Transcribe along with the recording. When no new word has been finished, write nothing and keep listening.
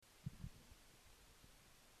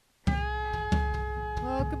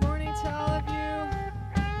to all of you.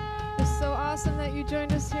 It's so awesome that you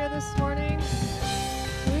joined us here this morning.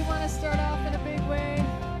 We want to start off in a big way.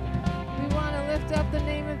 We want to lift up the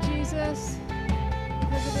name of Jesus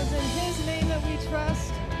because it is in His name that we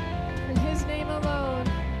trust, in His name alone.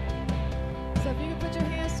 So if you can put your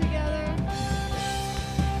hands together.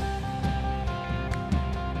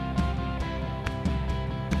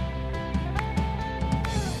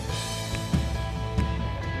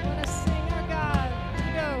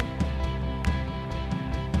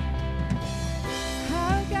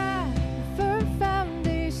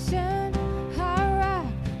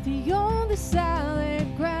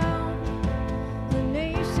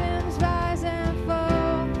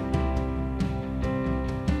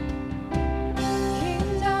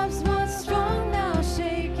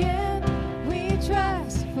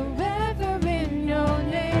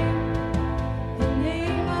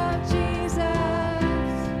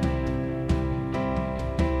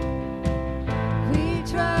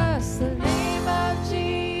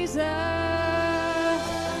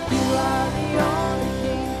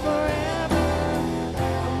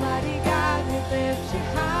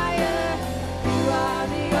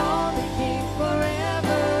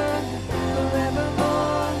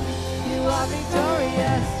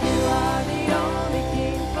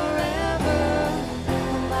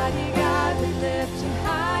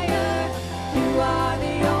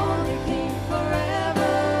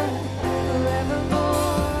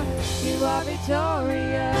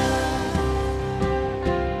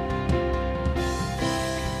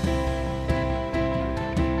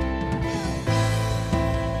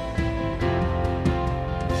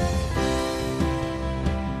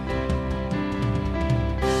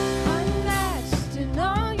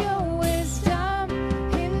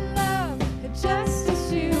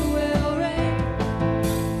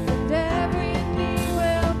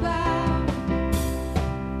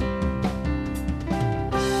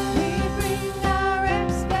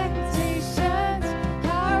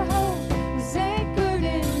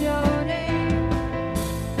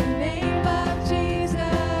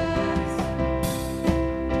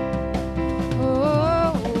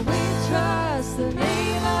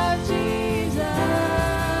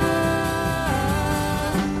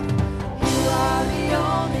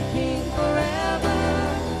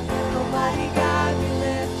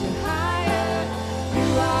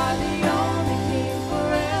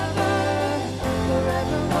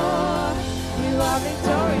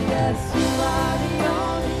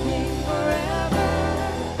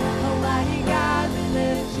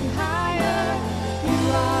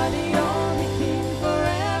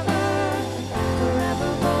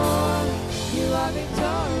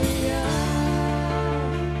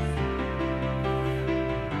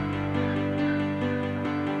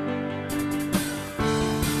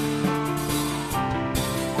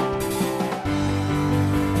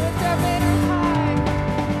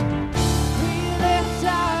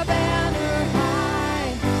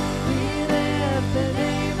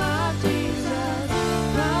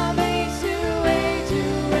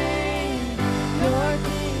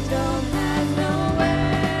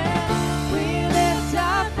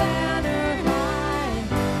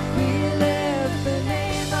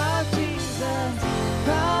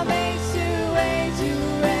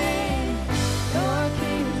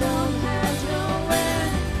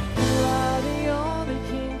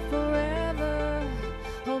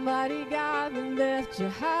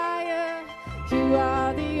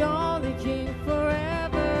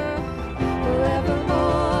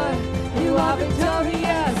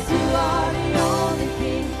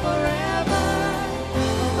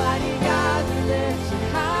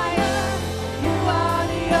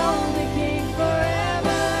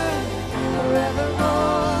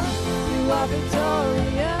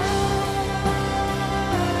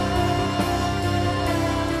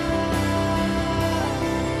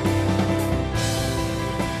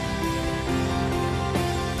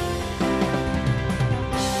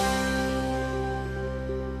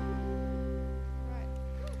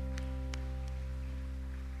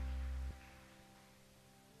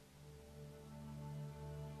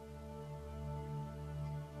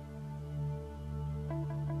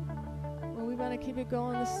 Keep it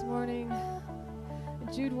going this morning.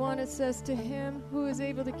 In Jude 1, it says, "To Him who is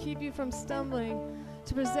able to keep you from stumbling,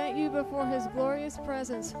 to present you before His glorious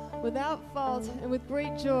presence without fault and with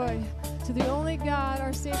great joy, to the only God,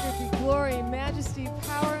 our Savior, be glory, majesty,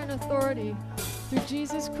 power, and authority, through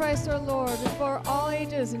Jesus Christ our Lord, before all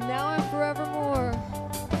ages, and now and forevermore."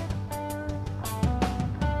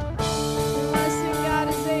 We want to sing God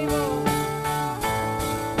is able.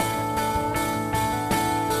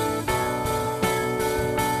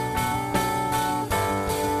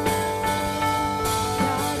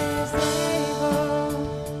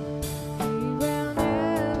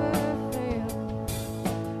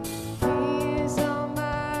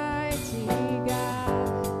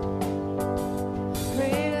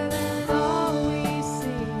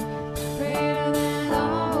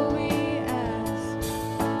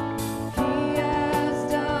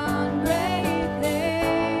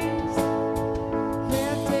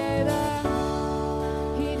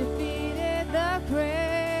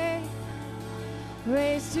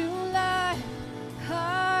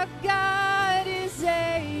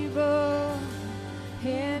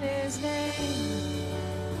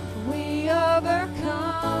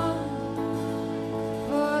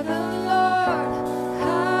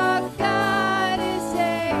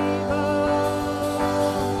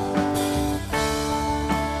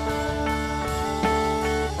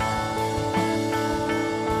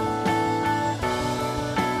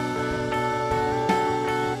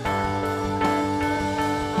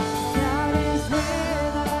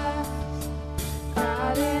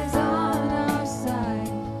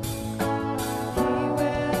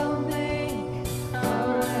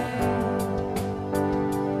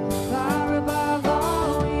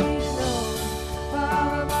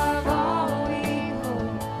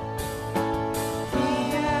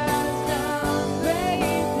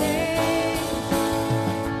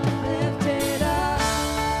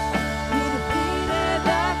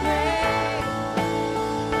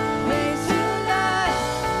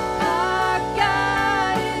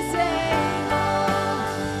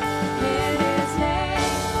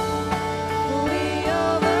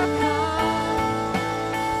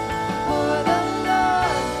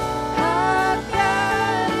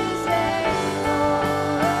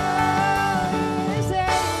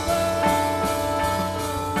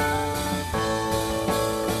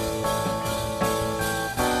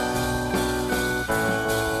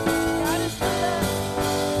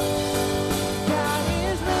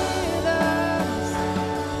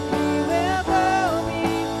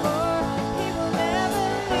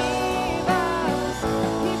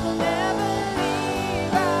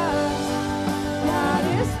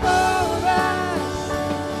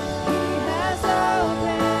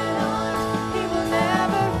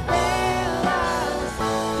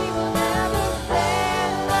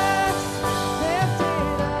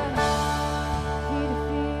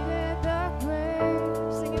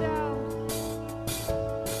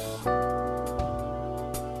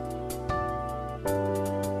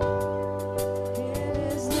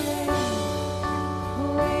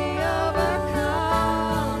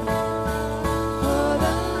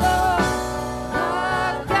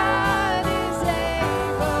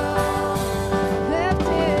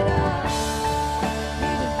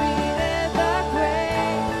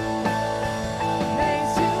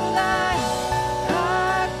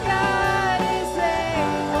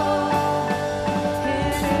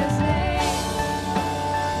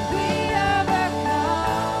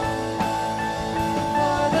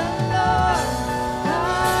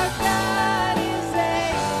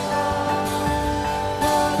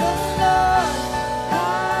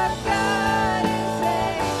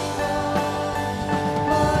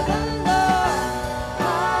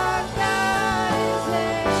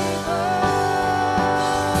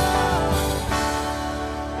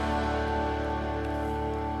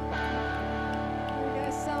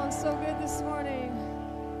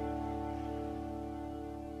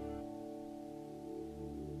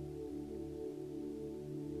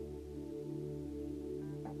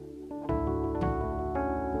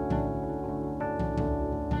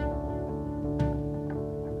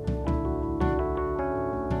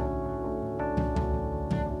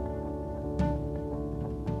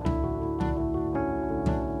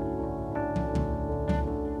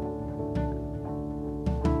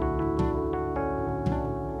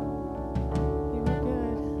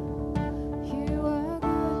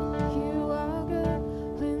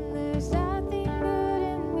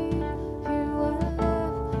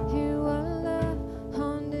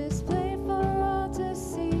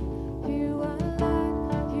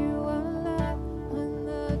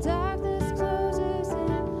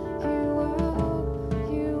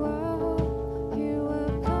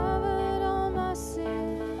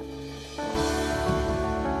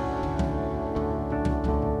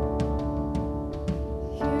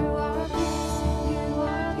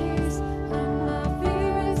 When my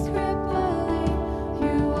fear is crippled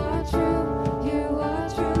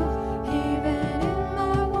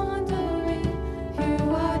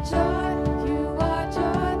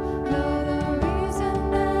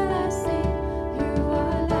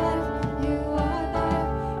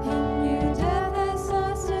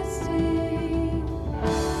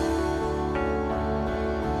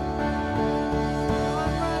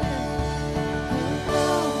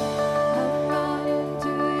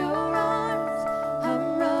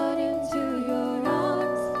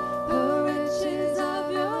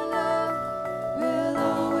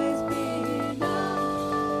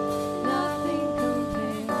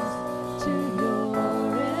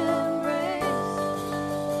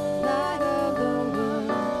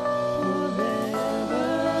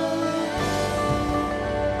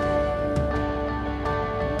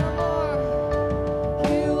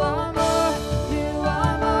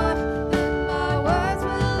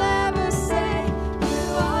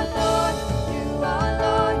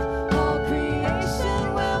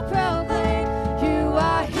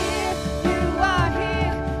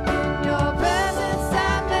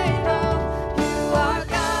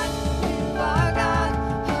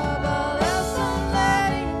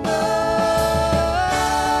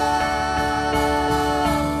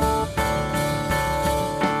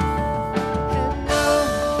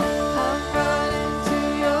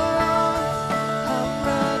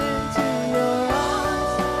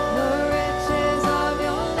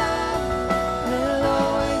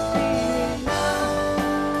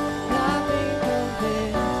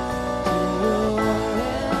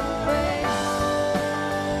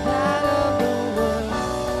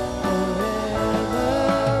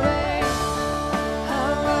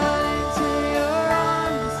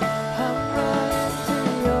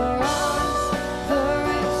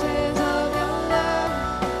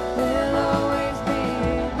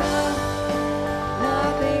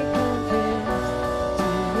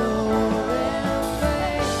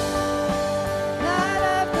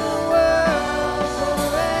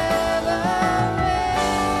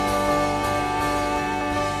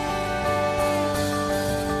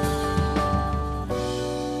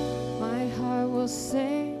will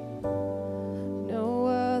sing no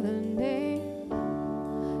other name.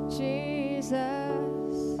 Jesus,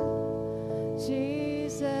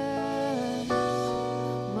 Jesus.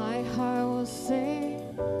 My heart will sing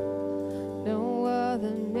no other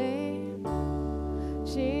name.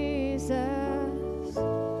 Jesus,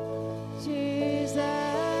 Jesus.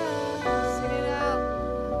 Sing it out.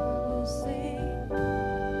 I will sing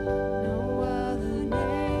no other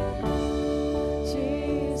name.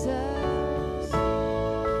 Jesus,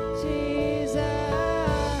 Jesus.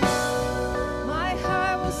 My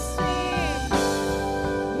heart will sing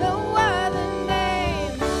no other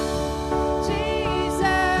name. Jesus,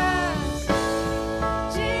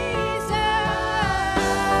 Jesus.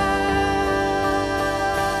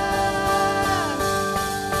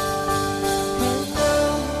 And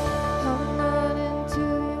oh, I'm running to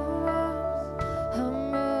your arms. I'm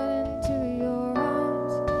running to your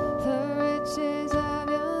arms. The riches of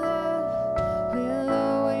your love will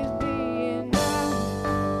always be enough.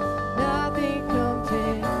 Nothing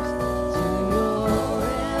compares to your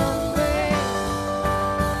embrace.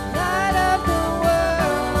 Light of the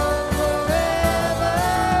world, forever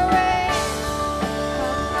reign.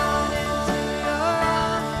 I'm running to your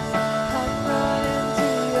arms. I'm running to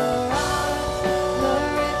your arms. The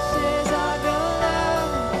riches of your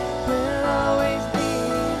love will always be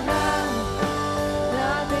enough.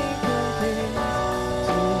 Nothing compares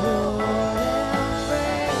to your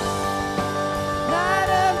embrace. Light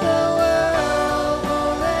of the world,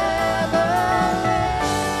 forever reign.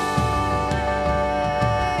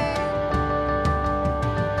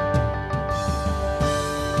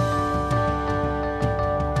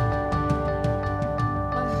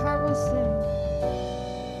 My heart will sing.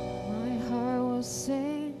 My heart will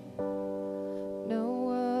sing. No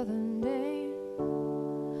other name.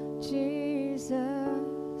 Jesus,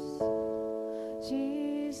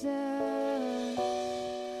 Jesus.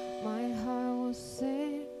 My heart will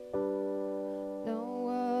sing. No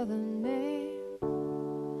other name.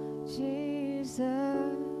 Jesus,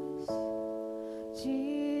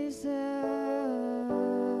 Jesus.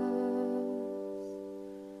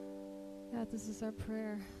 God, this is our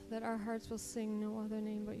prayer, that our hearts will sing no other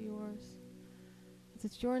name but yours.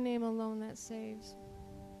 It's your name alone that saves,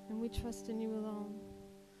 and we trust in you alone.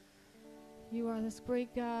 You are this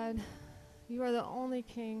great God. You are the only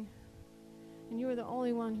King, and you are the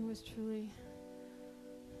only one who is truly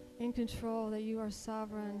in control, that you are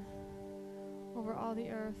sovereign over all the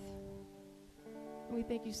earth. And we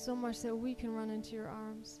thank you so much that we can run into your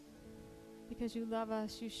arms because you love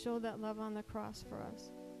us. You showed that love on the cross for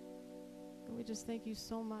us. And we just thank you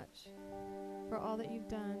so much for all that you've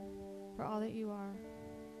done, for all that you are.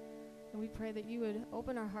 And we pray that you would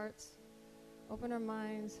open our hearts, open our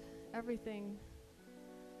minds, everything,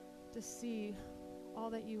 to see all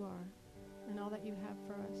that you are and all that you have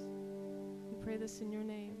for us. We pray this in your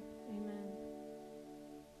name. Amen.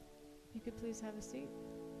 If you could please have a seat.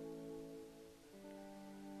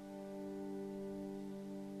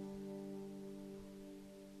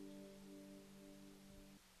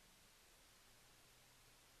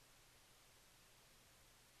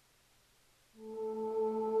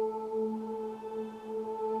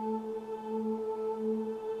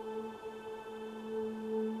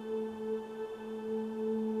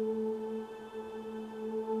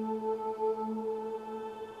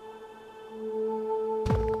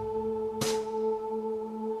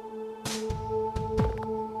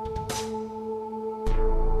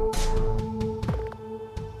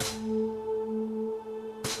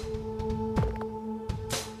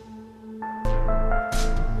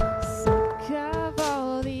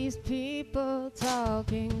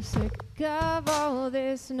 Sick of all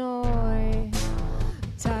this noise,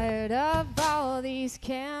 tired of all these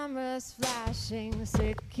cameras flashing,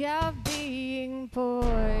 sick of being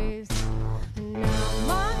poised. And now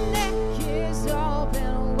my neck is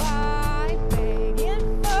open wide,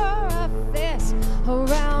 begging for a fist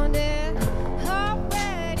around it,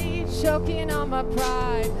 already choking on my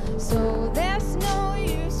pride. So there's no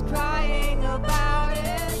use crying about it.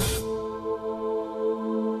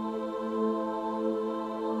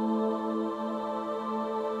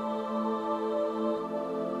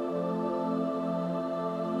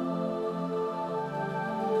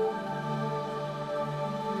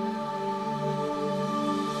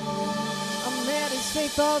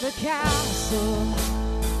 For the castle,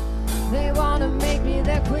 they want to make me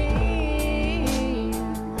their queen.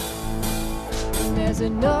 And there's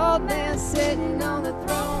an old man sitting on the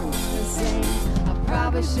throne saying, I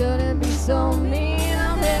probably shouldn't be so mean.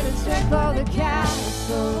 I'm headed straight for the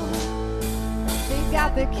castle. They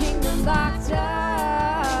got the kingdom locked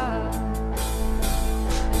up.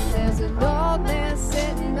 And there's an old man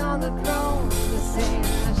on the throne. The same,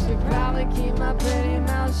 I should probably keep my pretty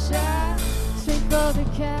mouth shut. Straight for the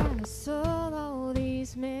castle, all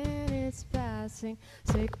these minutes passing.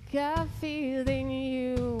 Sick of feeling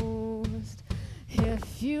used.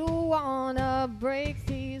 If you wanna break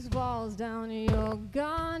these walls down, you're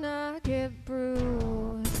gonna get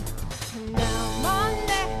bruised. Now my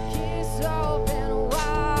neck is open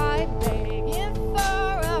wide, begging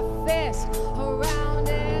for a fist around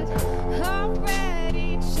it.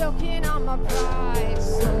 Already choking on my pride,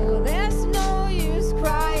 so there's no use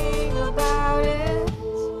crying about it.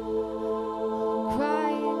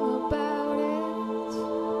 Crying about it.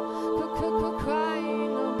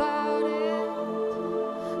 Crying about it.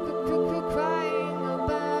 Crying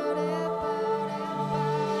about it.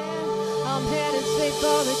 I'm headed straight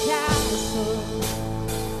for the castle.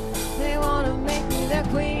 They wanna make me their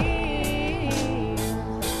queen.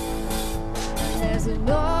 And there's an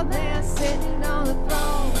old man sitting on the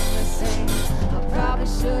throne. They say I probably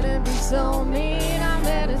shouldn't be so mean. I'm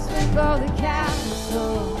headed straight for the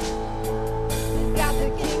castle. They got the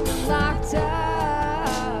kingdom locked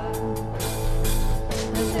up.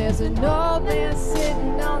 And there's an old man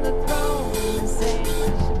sitting on the throne. They say I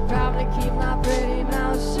should probably keep my pretty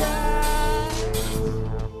mouth shut.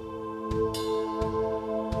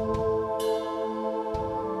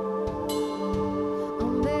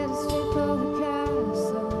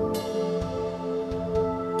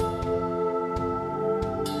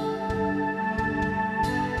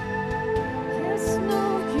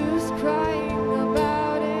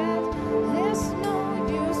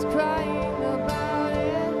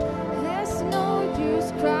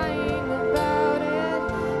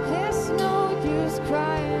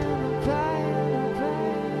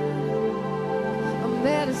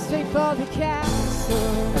 Straight for the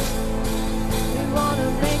castle. They wanna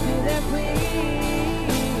make me their queen.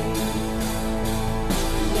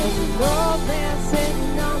 There's an old man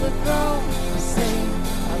sitting on the throne. I say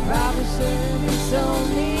I probably shouldn't be so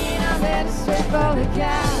mean. I'm headed straight for the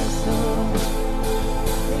castle.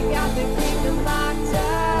 They got the kingdom locked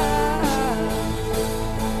up.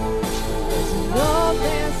 There's an old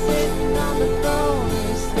man sitting on the throne.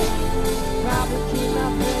 They say I probably keep my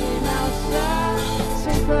pretty mouth shut.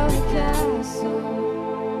 Straight for the castle.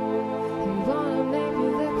 You wanna make me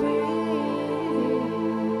the queen.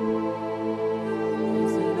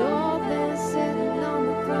 There's an old man sitting on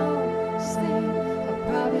the throne. Say I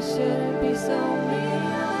probably shouldn't be so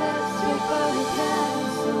mean. I'm straight for the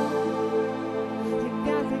castle. You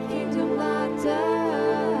got the kingdom locked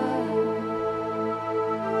up.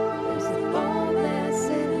 There's an old man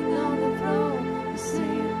sitting on the throne.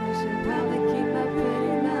 Saying I should probably keep my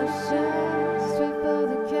pretty mouth shut. Straight for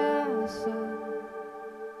the castle.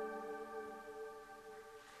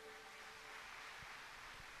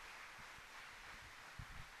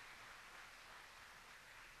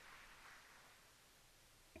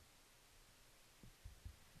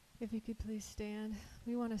 If you could please stand.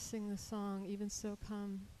 We want to sing the song, Even So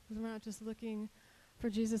Come. Because we're not just looking for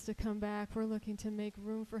Jesus to come back. We're looking to make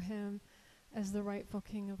room for him as the rightful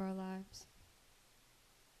king of our lives.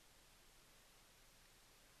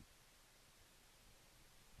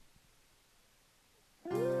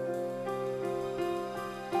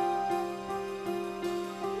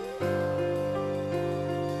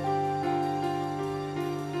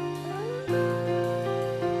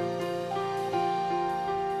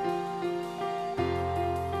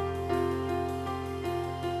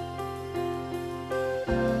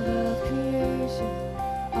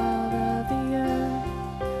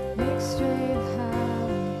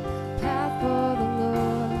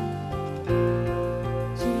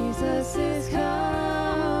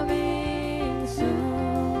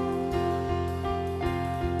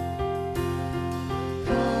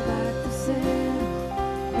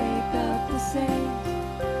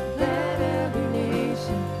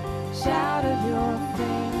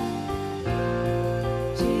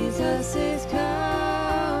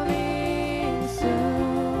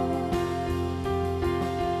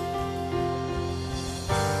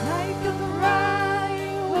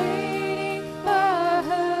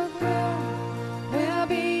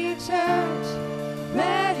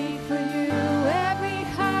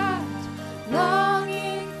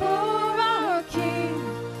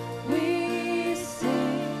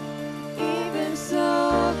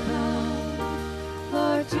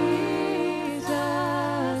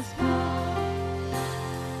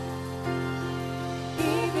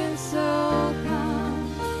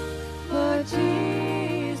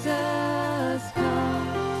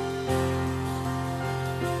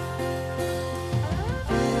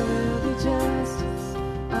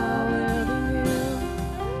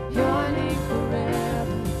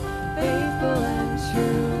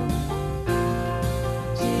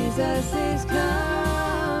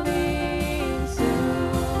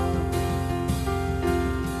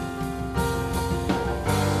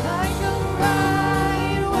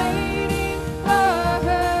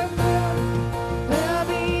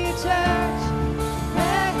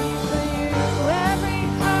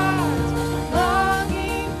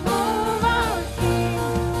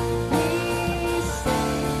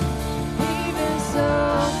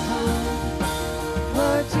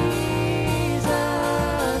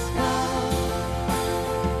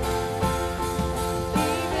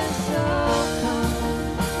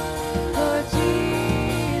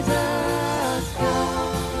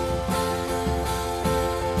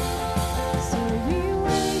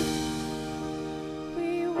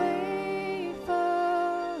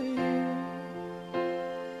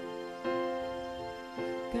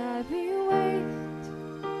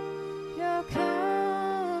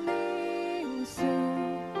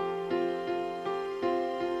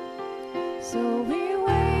 So we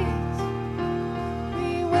wait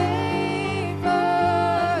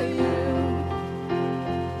for you.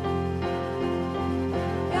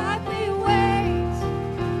 God, we wait,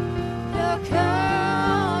 you're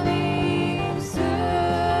coming soon.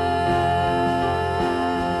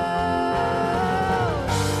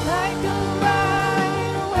 Like a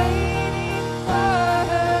bride waiting for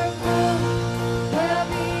her groom, there'll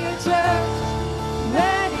be a church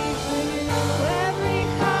ready for you. Every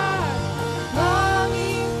heart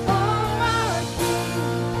longing for our King,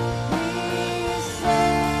 we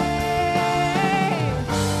sing.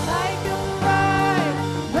 Like a bride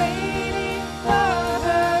waiting for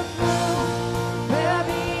her groom, there'll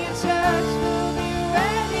be a church who'll be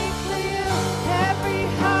ready for you. Every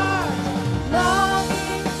heart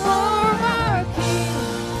longing for our King,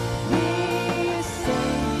 we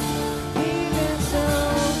sing. Even so,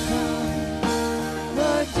 come,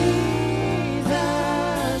 Lord Jesus,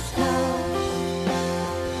 come.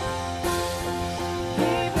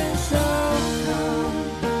 Even so, come,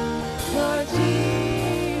 Lord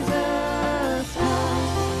Jesus, come.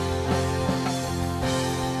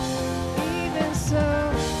 Even so,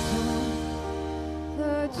 come,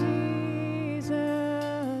 Lord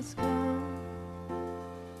Jesus, come.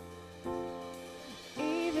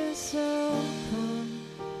 Even so, come,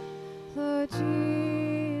 Lord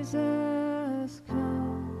Jesus,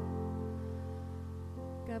 come.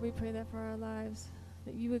 God, we pray that for our lives,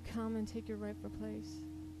 that you would come and take your rightful place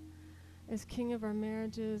as King of our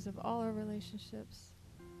marriages, of all our relationships,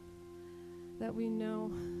 that we know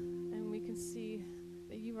and we can see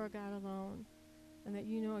that you are God alone, and that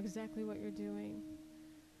you know exactly what you're doing,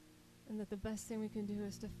 and that the best thing we can do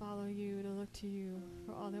is to follow you, to look to you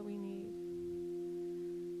for all that we need,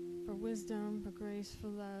 for wisdom, for grace, for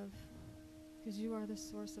love, because you are the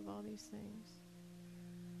source of all these things.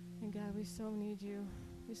 And God, we so need you.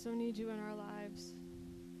 We so need you in our lives.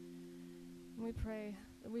 And we pray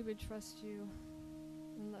that we would trust you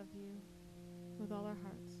and love you with all our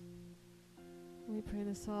hearts. And we pray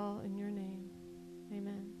this all in your name.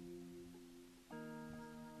 Amen.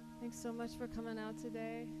 Thanks so much for coming out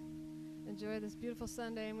today. Enjoy this beautiful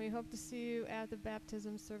Sunday, and we hope to see you at the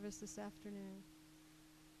baptism service this afternoon.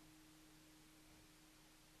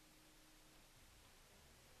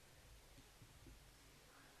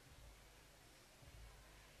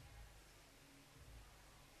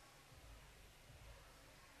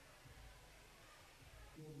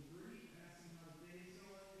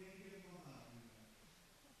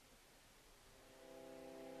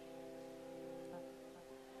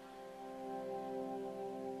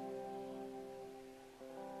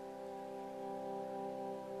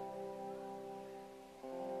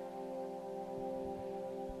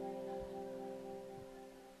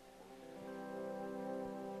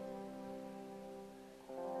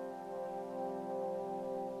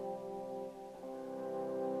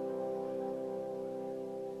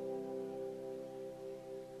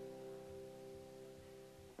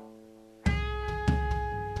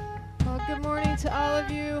 Well, good morning to all of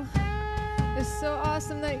you. It's so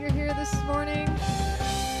awesome that you're here this morning.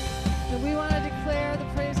 And we want to declare the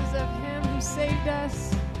praises of him who saved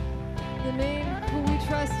us, the name who we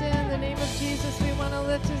trust in, the name of Jesus. We want to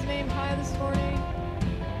lift his name high this morning.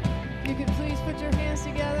 You could please put your hands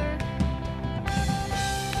together.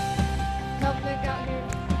 Help Nick out here.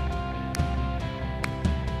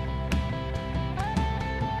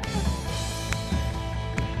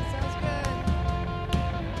 Sounds good.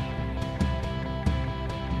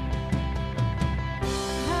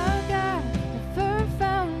 I've got a firm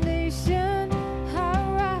foundation, high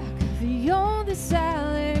rock, the only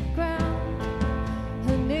solid ground.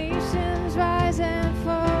 The nations rise and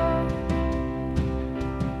fall.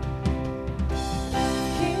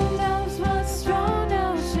 Kingdoms once strong,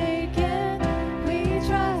 now shaken. We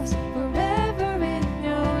trust forever in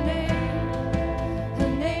your name, the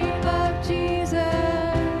name of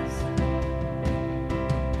Jesus.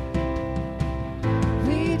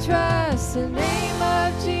 We trust the name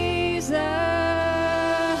of Jesus.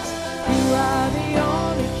 You are the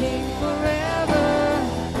only King forever.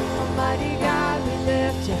 Almighty God, we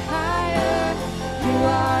lift you higher. You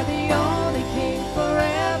are the only King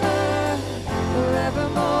forever,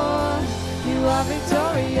 forevermore. You are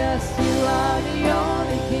victorious. You are the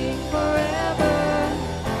only King forever.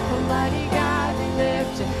 Almighty God, we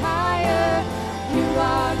lift you higher. You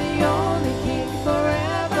are the only King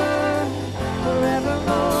forever,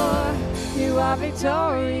 forevermore. You are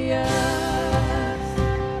victorious.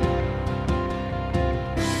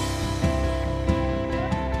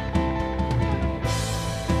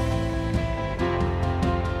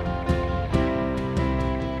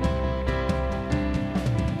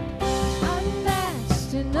 I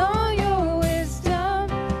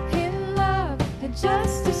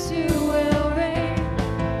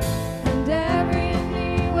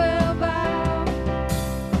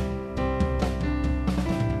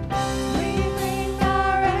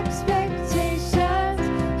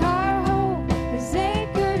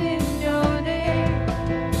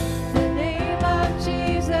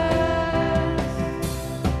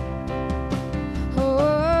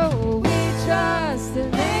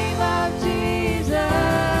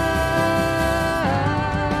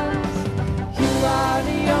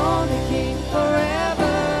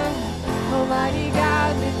Almighty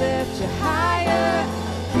God, we lift you higher.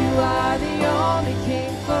 You are the only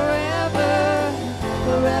King forever,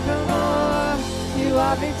 forevermore. You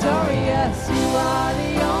are victorious. You are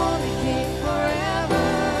the only King forever.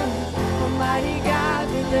 Almighty God,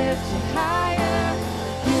 we lift you higher.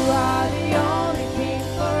 You are the only King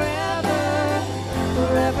forever,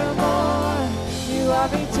 forevermore. You are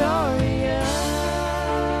victorious.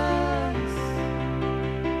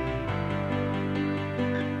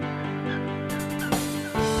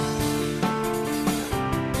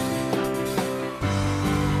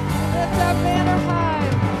 Lift our banner high.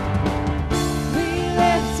 We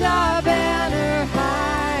lift our banner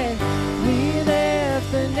high. We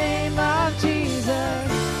lift the name of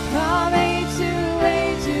Jesus. From age to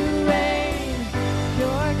age you reign.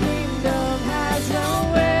 Your kingdom has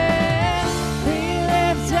no end. We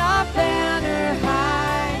lift our banner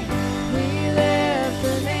high. We lift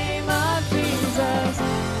the name of Jesus.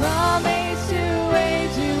 From age to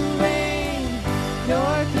age you reign.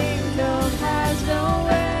 Your kingdom has no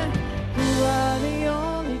end. You are the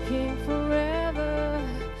only King forever.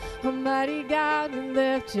 Almighty God, we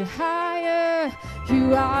lift you higher.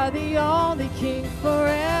 You are the only King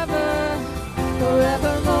forever,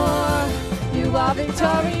 forevermore. You are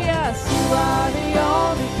victorious. You are the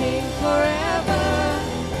only King forever.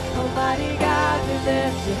 Almighty God, we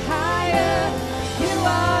lift you higher. You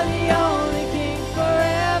are the only King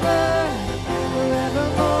forever,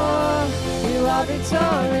 forevermore. You are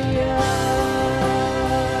victorious.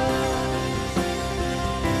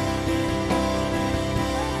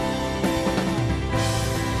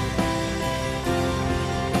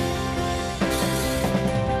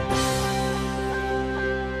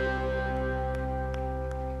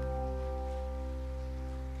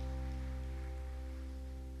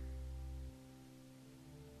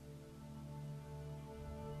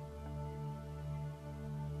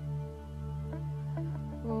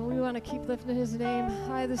 Well, we want to keep lifting his name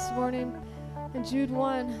high this morning. In Jude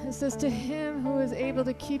 1, it says, to him who is able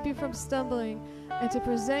to keep you from stumbling and to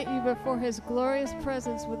present you before his glorious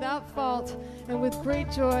presence without fault and with great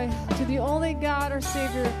joy, to the only God our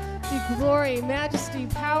Savior, be glory, majesty,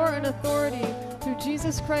 power, and authority through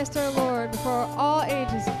Jesus Christ our Lord, for all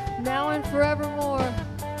ages, now and forevermore.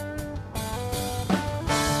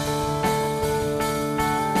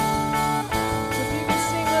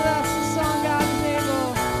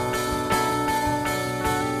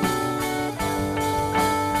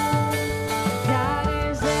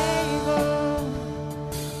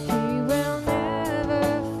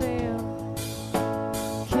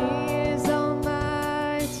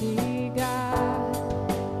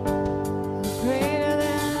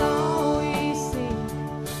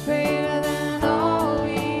 Greater than all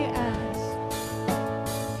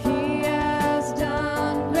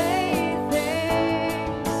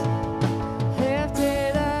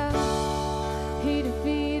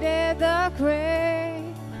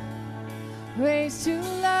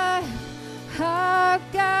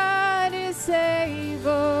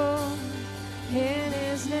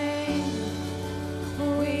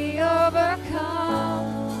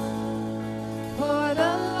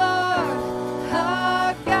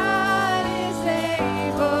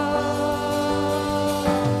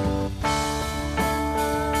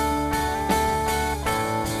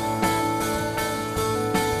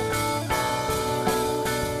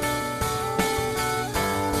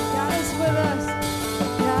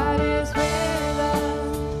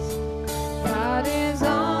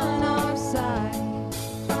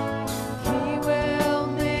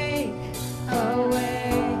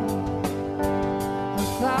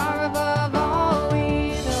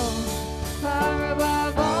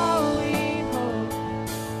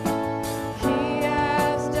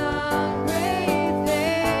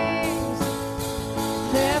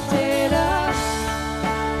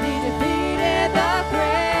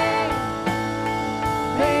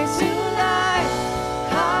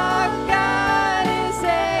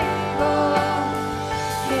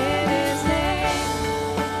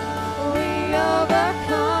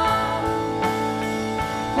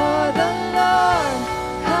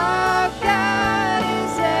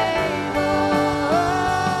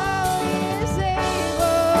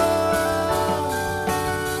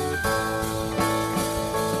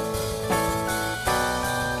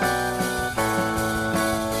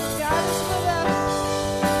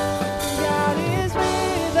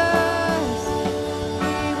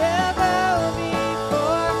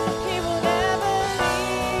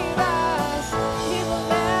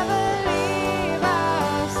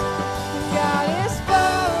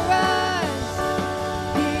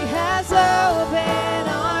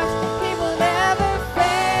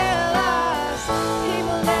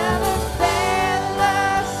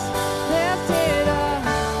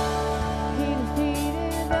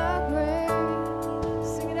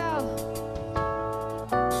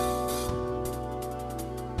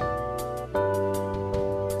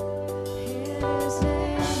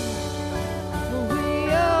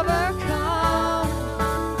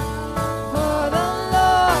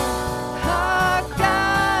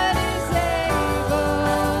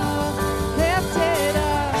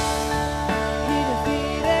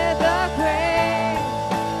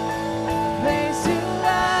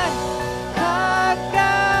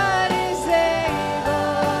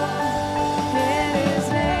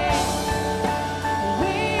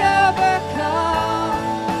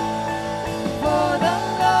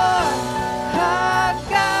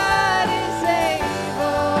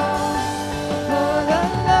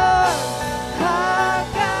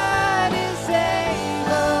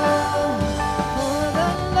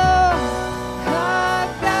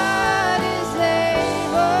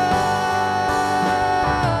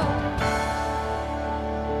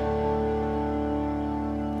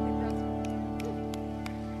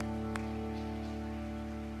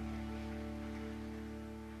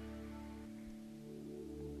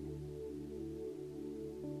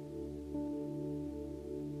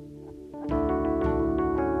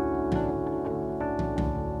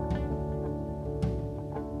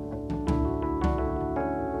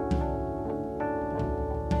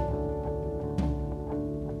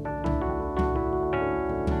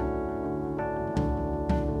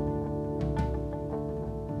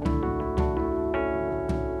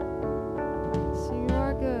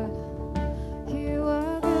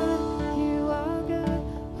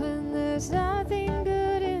there's nothing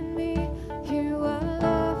good in me. You are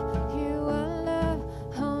love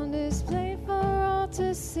on display for all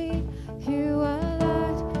to see. You are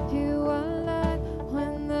light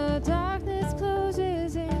when the darkness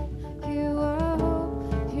closes in. You are hope,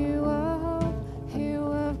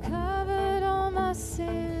 you have covered all my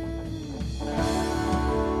sin.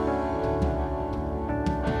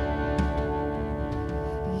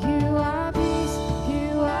 You are peace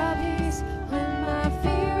when my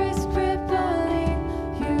fear is crippling.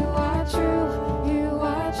 You are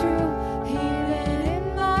true, even in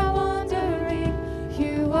my wandering.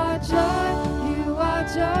 You are joy,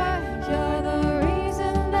 you're the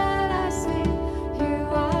reason that I sing. You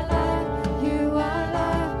are life,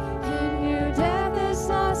 in you death has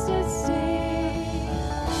lost its sting.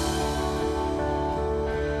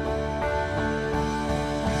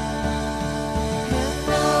 And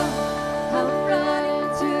now I'm running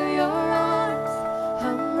to your arms,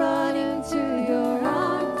 I'm running to your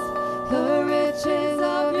arms. The riches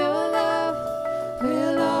of your love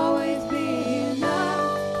will always be enough.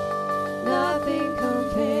 Nothing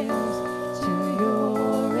compares to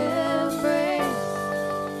your embrace.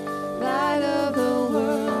 Light of the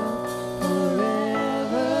world,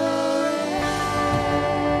 forever reign.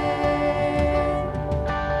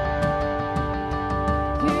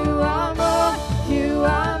 You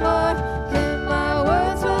are more than my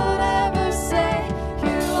words would ever say.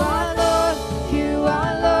 You are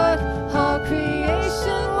Lord, all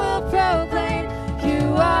creation will proclaim. You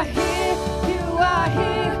are here,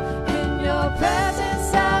 in your presence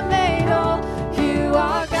I'm made whole. You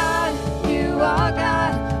are God,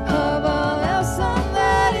 of all else I'm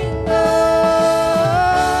letting go.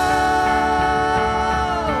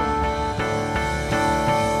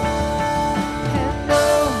 And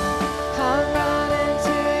oh, I'm running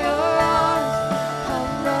to your arms, I'm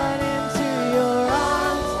running to your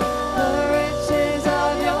arms. The riches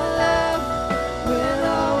of your love will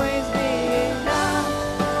always be enough.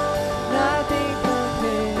 Nothing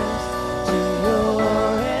compares to your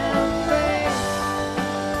embrace.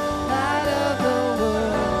 Light of the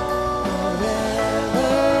world,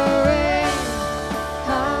 forever reign.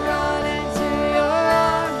 I'm running to your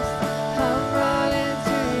arms, I'm running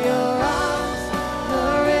to your arms. The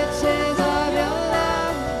riches of your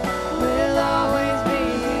love will always be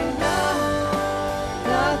enough.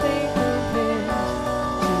 Nothing compares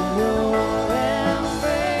to your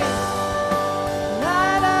embrace.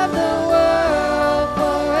 Light of the world,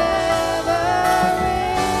 forever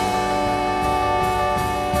reign.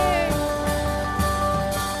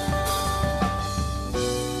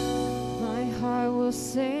 My heart will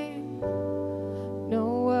sing, no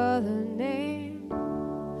other name.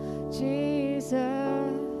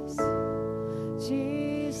 Jesus,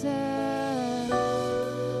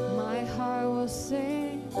 my heart will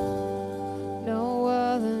sing, no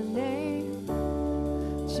other name.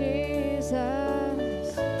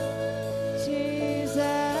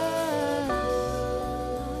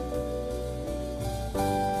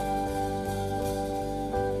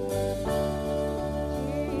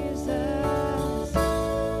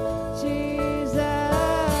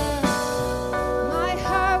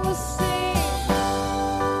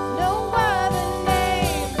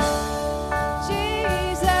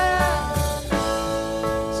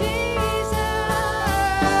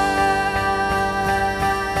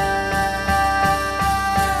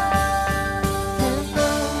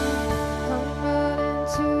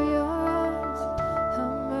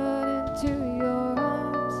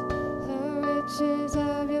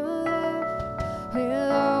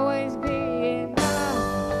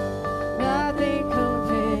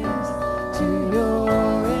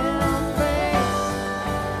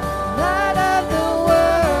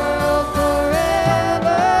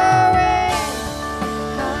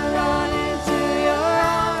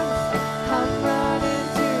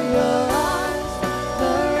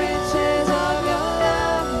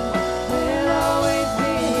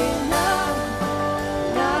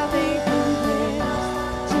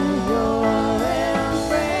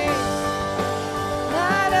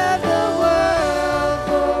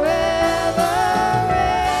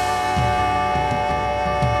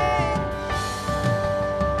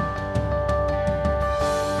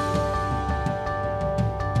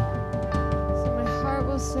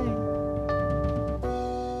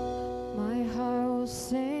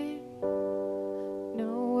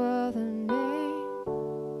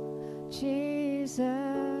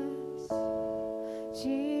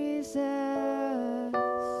 Jesus,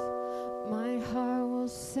 my heart will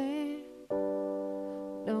sing,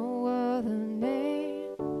 no other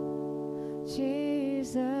name.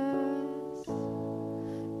 Jesus.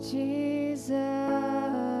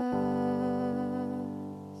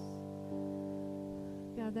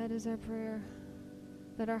 that is our prayer,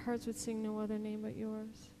 that our hearts would sing no other name but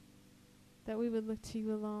yours, that we would look to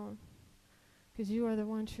you alone, because you are the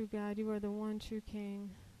one true God, you are the one true King,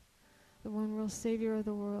 the one real Savior of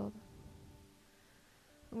the world.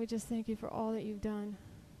 And we just thank you for all that you've done,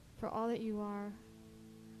 for all that you are.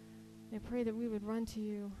 And I pray that we would run to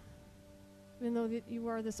you. Even though that you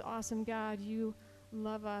are this awesome God, you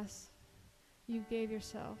love us. You gave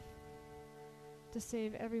yourself to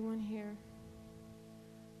save everyone here.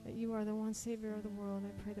 That you are the one Savior of the world.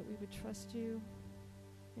 And I pray that we would trust you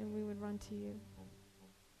and we would run to you.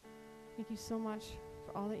 Thank you so much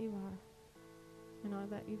for all that you are and all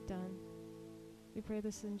that you've done. We pray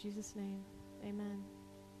this in Jesus' name. Amen.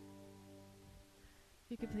 If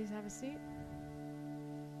you could please have a seat.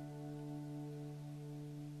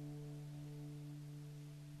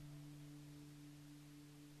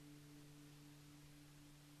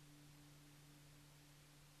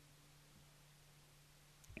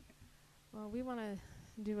 Well, we want to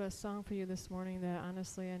do a song for you this morning that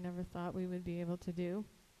honestly I never thought we would be able to do.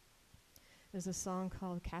 There's a song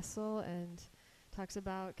called Castle and talks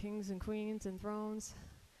about kings and queens and thrones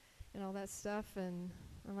and all that stuff, and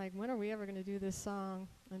I'm like, when are we ever going to do this song?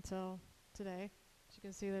 Until today. As you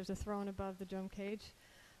can see, there's a throne above the drum cage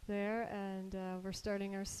there, and we're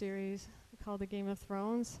starting our series called The Game of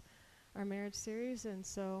Thrones, our marriage series, and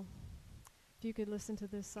so if you could listen to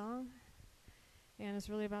this song, and it's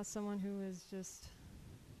really about someone who is just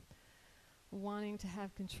wanting to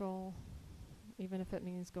have control, even if it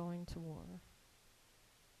means going to war.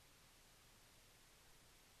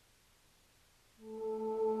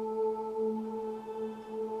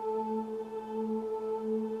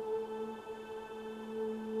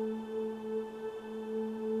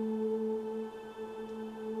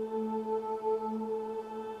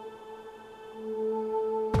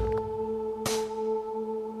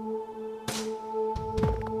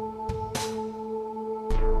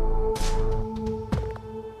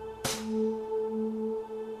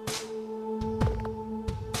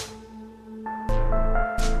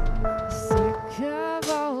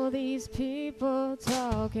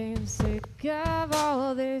 Sick of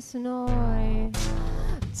all this noise,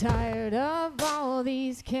 tired of all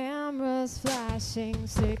these cameras flashing,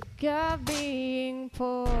 sick of being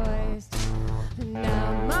poised.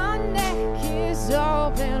 Now my neck is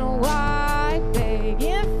open wide,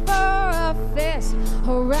 begging for a fist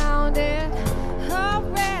around it,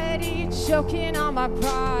 already choking on my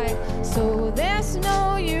pride, so there's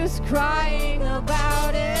no use crying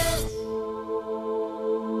about it.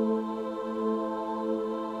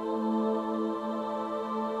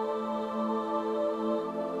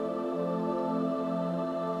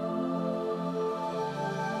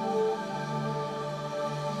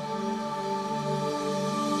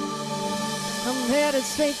 Headed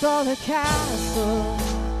straight for the castle.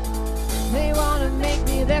 They want to make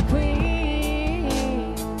me their queen.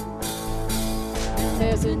 And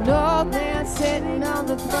there's an old man sitting on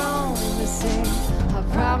the throne to sing. I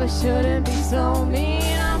probably shouldn't be so mean.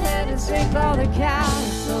 I'm headed straight for the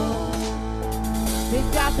castle.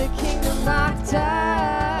 They've got the kingdom locked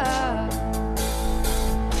up.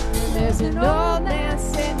 And there's an old man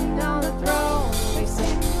sitting on the throne. They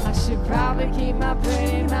say I should probably keep my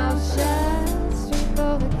pretty mouth shut.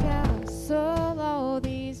 For the castle, all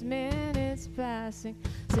these minutes passing,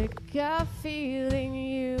 sick of feeling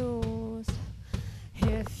used.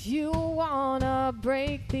 If you wanna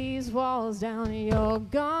break these walls down, you're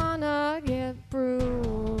gonna get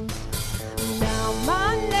bruised. Now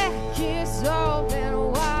my neck is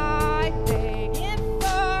open wide, begging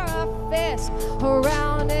for a fist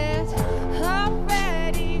around it,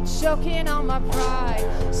 already choking on my pride,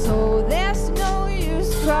 so there's no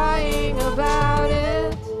use crying about it.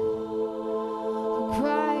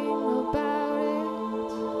 Crying about it,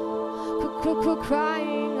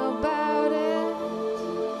 crying about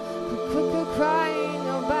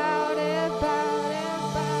it, about it.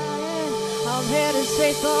 I'm headed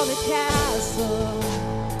straight for the castle.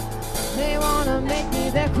 They wanna make me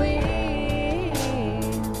their queen.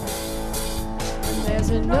 And there's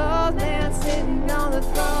an old man sitting on the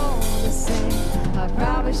throne to sing. I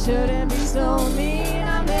probably shouldn't be so mean.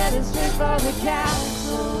 I'm headed straight for the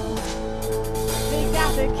castle. They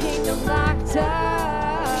got the kingdom locked up.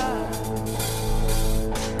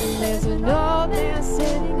 There's an old man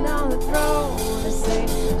sitting on the throne to say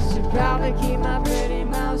I should probably keep my pretty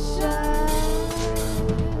mouth shut.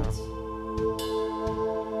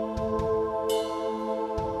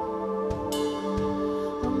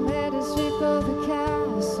 I'm headed straight for the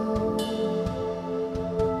castle.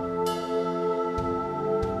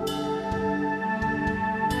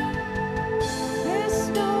 There's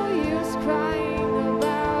no use crying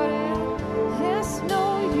about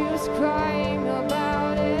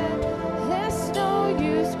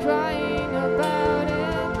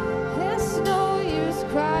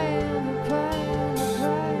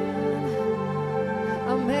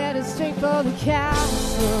for the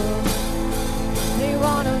castle. They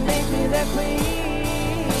want to make me their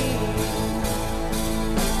queen.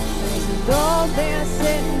 There's an old man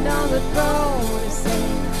sitting on the throne. He's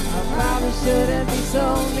saying, I probably shouldn't be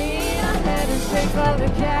so mean. I'm heading straight for the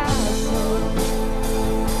castle.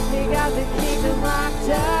 They got the kingdom locked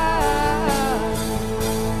up.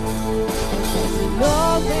 There's an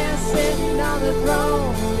old man sitting on the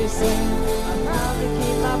throne. He's saying, I'll probably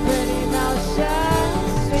keep my pretty mouth shut.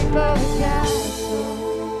 Straight for the castle.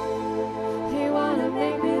 They wanna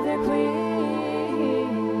make me their queen.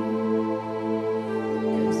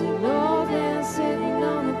 There's an old man sitting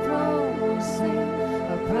on the throne. He's saying,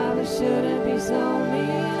 I probably shouldn't be so mean.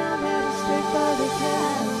 I'm heading straight for the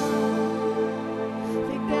castle.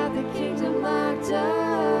 They got the kingdom locked up.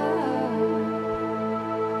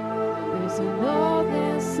 There's an old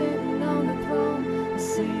man sitting on the throne,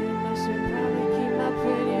 saying I should probably keep my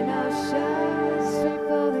pretty mouth shut. Straight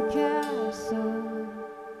for the castle.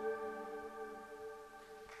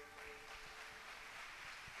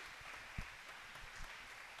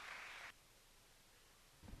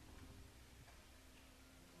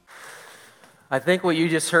 I think what you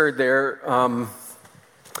just heard there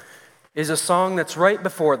is a song that's right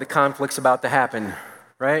before the conflict's about to happen,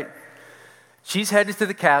 right? She's headed to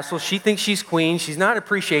the castle. She thinks she's queen. She's not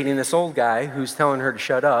appreciating this old guy who's telling her to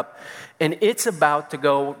shut up. And it's about to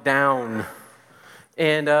go down.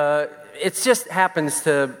 And it just happens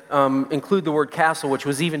to include the word castle, which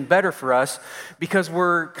was even better for us because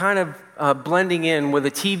we're kind of blending in with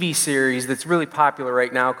a TV series that's really popular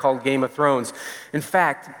right now called Game of Thrones. In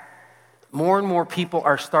fact, more and more people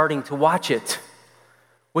are starting to watch it,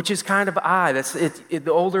 which is kind of odd. The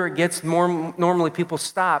older it gets, more normally people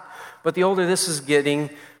stop. But the older this is getting,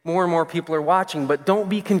 more and more people are watching. But don't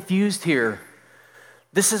be confused here.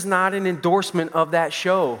 This is not an endorsement of that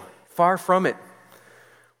show. Far from it.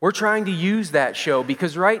 We're trying to use that show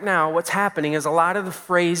because right now what's happening is a lot of the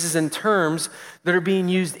phrases and terms that are being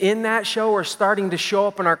used in that show are starting to show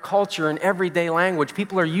up in our culture in everyday language.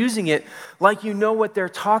 People are using it like you know what they're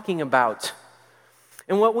talking about.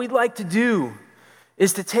 And what we'd like to do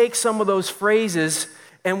is to take some of those phrases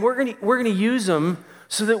and we're going to use them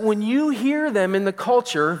so that when you hear them in the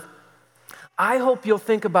culture, I hope you'll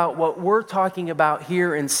think about what we're talking about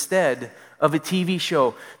here instead of a TV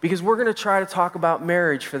show, because we're going to try to talk about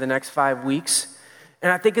marriage for the next 5 weeks,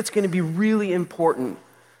 and I think it's going to be really important.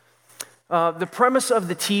 The premise of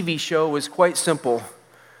the TV show is quite simple.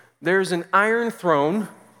 There's an iron throne,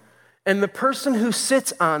 and the person who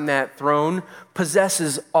sits on that throne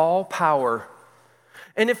possesses all power.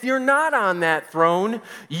 And if you're not on that throne,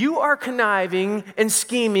 you are conniving and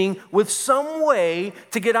scheming with some way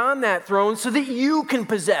to get on that throne so that you can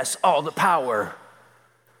possess all the power.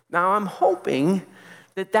 Now, I'm hoping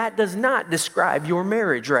that does not describe your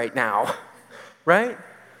marriage right now, right?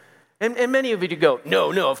 And many of you go,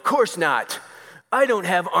 no, of course not. I don't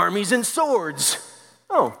have armies and swords.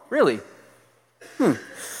 Oh, really?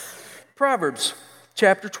 Proverbs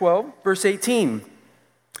chapter 12, verse 18.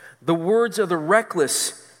 The words of the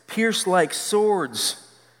reckless pierce like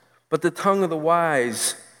swords, but the tongue of the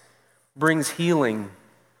wise brings healing.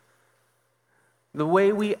 The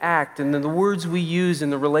way we act and the words we use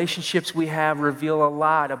and the relationships we have reveal a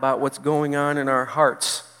lot about what's going on in our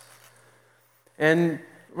hearts. And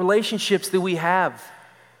relationships that we have,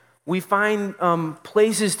 we find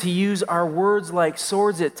places to use our words like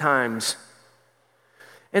swords at times.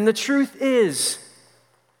 And the truth is,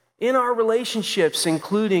 in our relationships,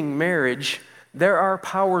 including marriage, there are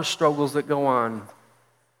power struggles that go on.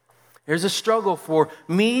 There's a struggle for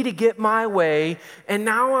me to get my way, and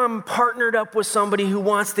now I'm partnered up with somebody who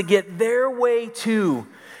wants to get their way too,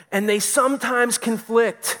 and they sometimes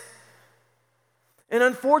conflict. And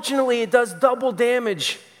unfortunately, it does double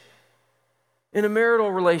damage in a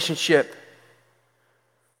marital relationship.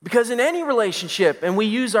 Because in any relationship, and we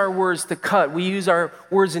use our words to cut, we use our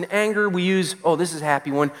words in anger, we use, oh, this is a happy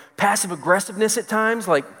one, passive aggressiveness at times,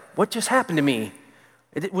 like, what just happened to me?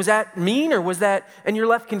 Was that mean or was that, and you're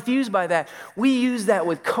left confused by that. We use that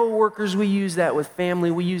with coworkers, we use that with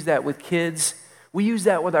family, we use that with kids, we use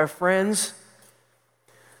that with our friends.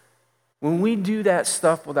 When we do that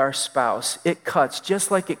stuff with our spouse, it cuts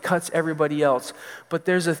just like it cuts everybody else. But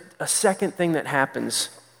there's a second thing that happens.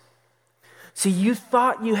 See, you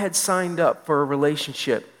thought you had signed up for a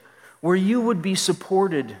relationship where you would be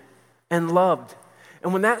supported and loved.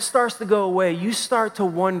 And when that starts to go away, you start to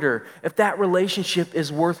wonder if that relationship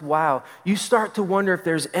is worthwhile. You start to wonder if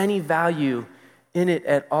there's any value in it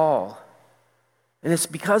at all. And it's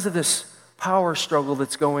because of this power struggle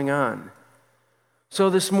that's going on. So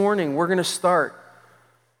this morning, we're going to start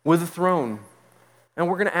with the throne. and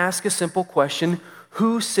we're going to ask a simple question: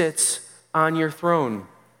 who sits on your throne?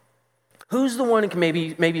 Who's the one who can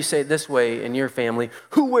maybe say it this way in your family?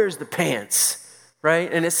 Who wears the pants?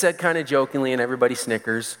 Right? And it's said kind of jokingly, and everybody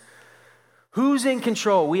snickers. Who's in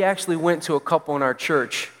control? We actually went to a couple in our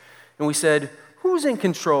church, and we said, who's in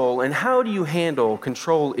control, and how do you handle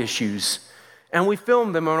control issues? And we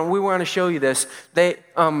filmed them, and we want to show you this.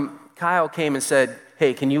 Kyle came and said,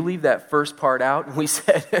 hey, can you leave that first part out? And we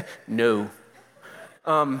said, no.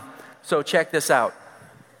 So check this out.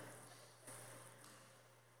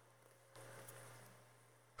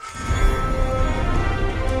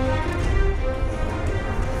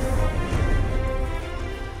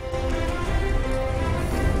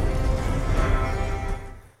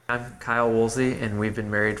 I'm Kyle Woolsey, and we've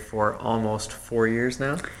been married for almost 4 years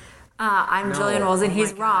now. I'm Jillian Woolsey, and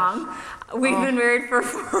he's wrong. We've been married for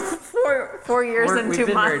 4 years and 2 months. We've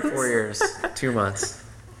been married 4 years, 2 months.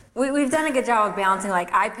 We've done a good job of balancing,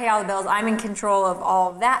 like, I pay all the bills, I'm in control of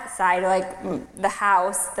all of that side, like the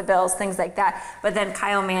house, the bills, things like that. But then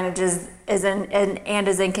Kyle manages is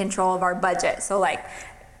in control of our budget. So, like,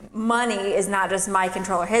 money is not just my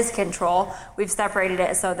control or his control. We've separated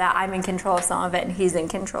it so that I'm in control of some of it and he's in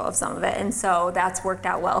control of some of it. And so that's worked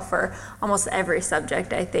out well for almost every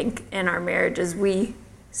subject, I think, in our marriage, is we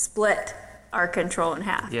split our control in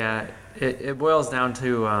half. Yeah, it boils down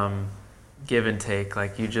to give and take.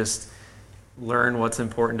 Like, you just learn what's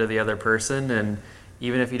important to the other person, and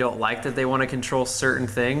even if you don't like that they want to control certain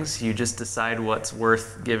things, you just decide what's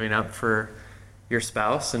worth giving up for your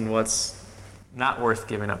spouse and what's not worth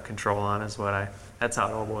giving up control on. That's how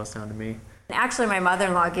it all boils down to me. Actually, my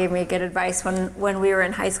mother-in-law gave me good advice when we were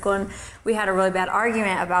in high school and we had a really bad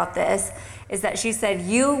argument about this, is that she said,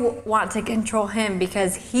 you want to control him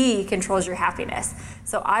because he controls your happiness.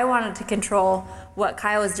 So I wanted to control what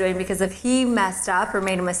Kyle was doing, because if he messed up or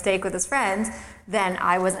made a mistake with his friends, then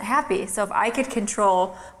I wasn't happy. So if I could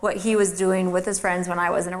control what he was doing with his friends when I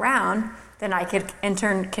wasn't around, then I could in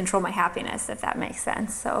turn control my happiness, if that makes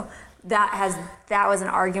sense. So that was an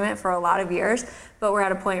argument for a lot of years, but we're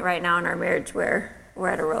at a point right now in our marriage where we're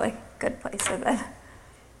at a really good place with it.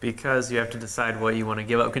 Because you have to decide what you want to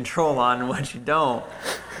give up control on and what you don't.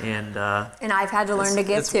 And I've had to learn to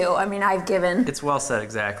give too. I mean, I've given. It's well said,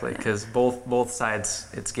 exactly, because both sides,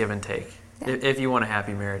 it's give and take, if you want a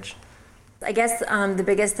happy marriage. I guess the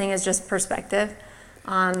biggest thing is just perspective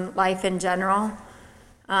on life in general.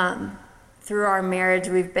 Through our marriage,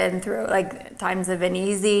 we've been through, like, times have been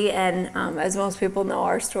easy, and as most people know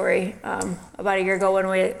our story, about a year ago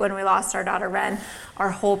when we lost our daughter Ren, our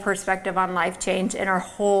whole perspective on life changed, and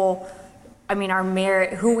our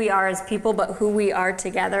marriage, who we are as people, but who we are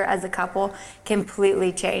together as a couple,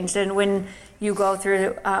 completely changed. And when you go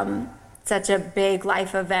through such a big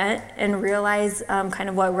life event and realize kind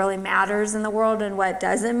of what really matters in the world and what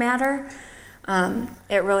doesn't matter,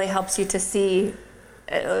 it really helps you to see,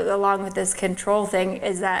 along with this control thing,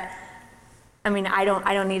 is that, I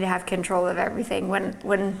don't need to have control of everything.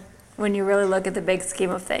 When you really look at the big scheme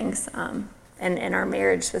of things, and in our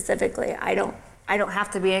marriage specifically, I don't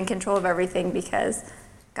have to be in control of everything, because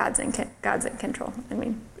God's in control.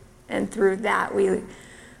 And through that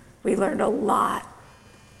we learned a lot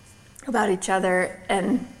about each other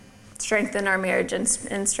and strengthened our marriage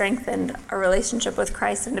and strengthened our relationship with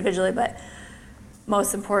Christ individually, but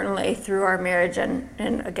most importantly, through our marriage, and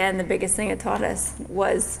again, the biggest thing it taught us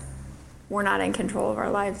was we're not in control of our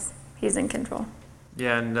lives. He's in control.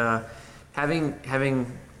 Yeah, and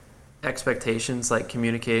having expectations, like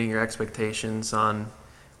communicating your expectations on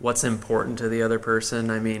what's important to the other person.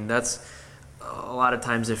 That's a lot of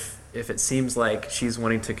times if it seems like she's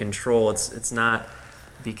wanting to control, it's not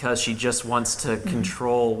because she just wants to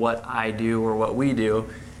control what I do or what we do.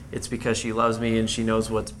 It's because she loves me and she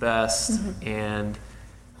knows what's best. Mm-hmm. And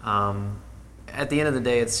at the end of the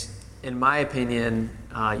day, it's, in my opinion,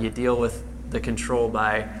 you deal with the control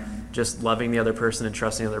by just loving the other person and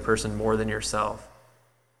trusting the other person more than yourself.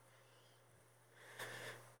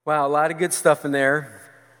 Wow, a lot of good stuff in there.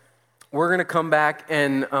 We're going to come back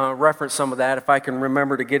and reference some of that if I can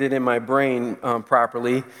remember to get it in my brain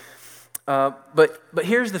properly. But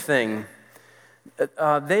here's the thing.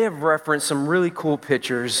 They have referenced some really cool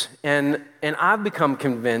pictures, and I've become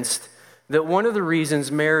convinced that one of the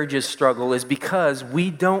reasons marriages struggle is because we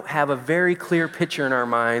don't have a very clear picture in our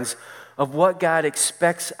minds of what God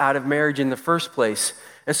expects out of marriage in the first place.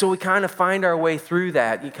 And so we kind of find our way through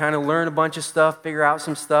that. You kind of learn a bunch of stuff, figure out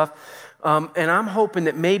some stuff, and I'm hoping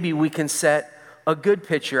that maybe we can set a good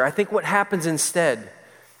picture. I think what happens instead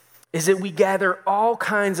is that we gather all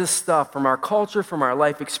kinds of stuff from our culture, from our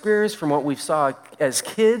life experience, from what we saw as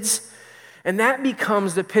kids, and that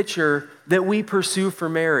becomes the picture that we pursue for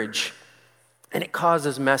marriage, and it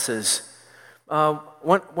causes messes.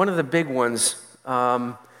 One of the big ones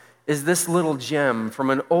is this little gem from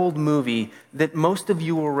an old movie that most of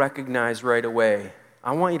you will recognize right away.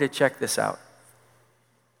 I want you to check this out.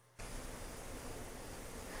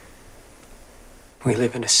 We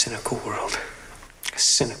live in a cynical world. A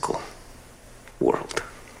cynical world.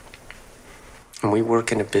 And we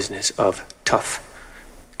work in a business of tough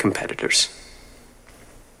competitors.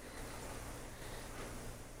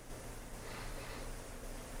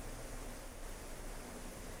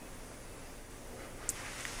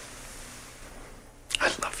 I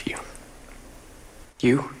love you.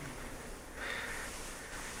 You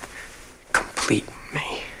complete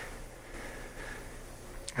me.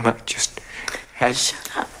 And I just had...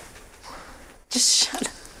 Shut up. Just shut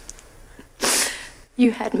up. You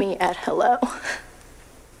had me at hello.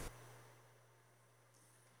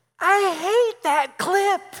 I hate that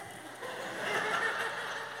clip.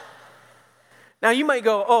 Now you might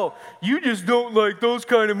go, oh, you just don't like those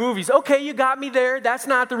kind of movies. Okay, you got me there. That's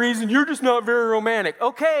not the reason. You're just not very romantic.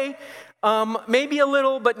 Okay, maybe a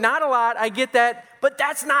little, but not a lot. I get that. But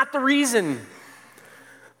that's not the reason.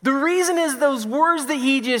 The reason is those words that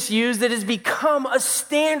he just used that has become a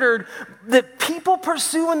standard that people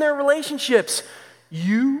pursue in their relationships.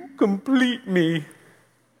 You complete me.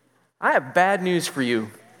 I have bad news for you.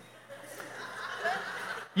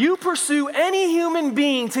 You pursue any human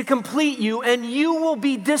being to complete you, and you will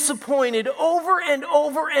be disappointed over and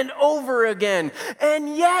over and over again.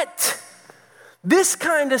 And yet, this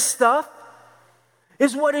kind of stuff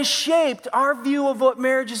is what has shaped our view of what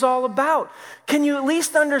marriage is all about. Can you at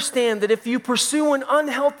least understand that if you pursue an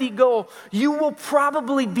unhealthy goal, you will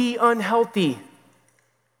probably be unhealthy?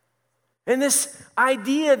 And this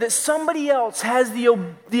idea that somebody else has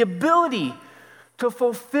the ability to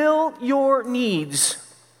fulfill your needs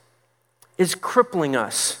is crippling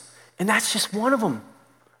us. And that's just one of them.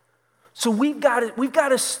 So we've got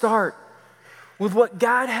to start with what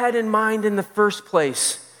God had in mind in the first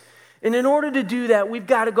place. And in order to do that, we've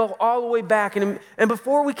got to go all the way back. And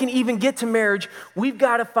before we can even get to marriage, we've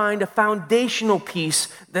got to find a foundational piece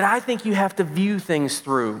that I think you have to view things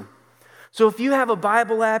through. So if you have a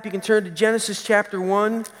Bible app, you can turn to Genesis chapter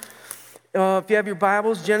 1. If you have your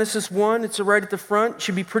Bibles, Genesis 1, it's right at the front. It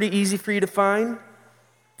should be pretty easy for you to find.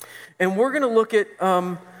 And we're going to look at,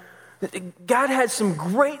 God had some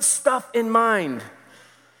great stuff in mind.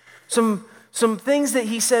 Some things that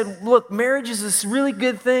he said, look, marriage is this really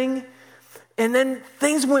good thing. And then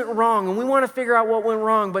things went wrong, and we want to figure out what went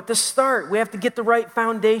wrong. But to start, we have to get the right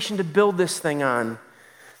foundation to build this thing on.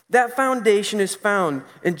 That foundation is found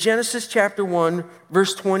in Genesis chapter 1,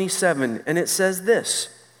 verse 27. And it says this: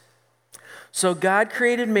 So God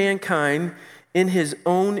created mankind in his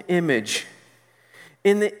own image.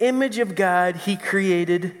 In the image of God, he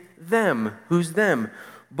created them. Who's them?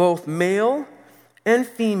 Both male and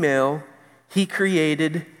female, he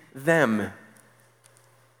created them.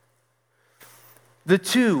 The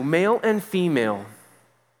two, male and female,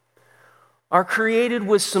 are created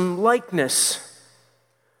with some likeness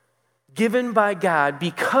given by God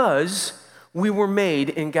because we were made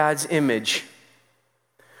in God's image.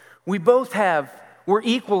 We're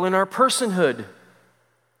equal in our personhood.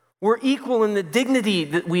 We're equal in the dignity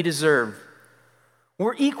that we deserve.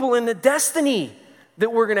 We're equal in the destiny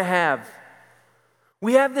that we're going to have.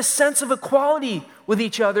 We have this sense of equality with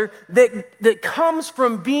each other that comes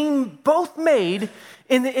from being both made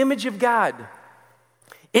in the image of God.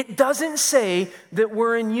 It doesn't say that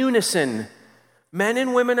we're in unison. Men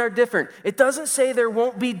and women are different. It doesn't say there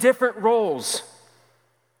won't be different roles.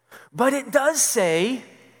 But it does say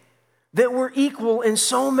that we're equal in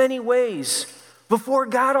so many ways. Before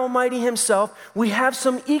God Almighty himself, we have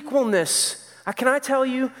some equalness. Can I tell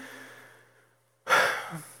you,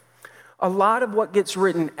 a lot of what gets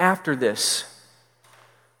written after this,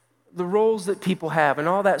 the roles that people have and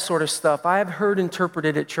all that sort of stuff, I have heard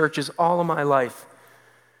interpreted at churches all of my life.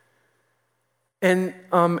 And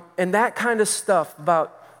that kind of stuff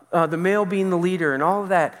about the male being the leader and all of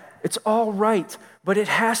that, it's all right, but it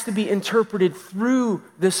has to be interpreted through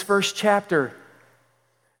this first chapter.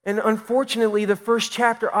 And unfortunately, the first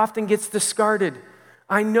chapter often gets discarded.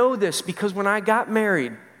 I know this because when I got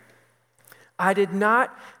married, I did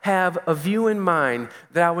not have a view in mind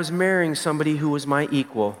that I was marrying somebody who was my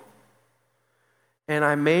equal. And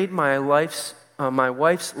I made my wife's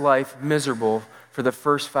life miserable for the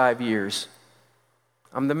first 5 years.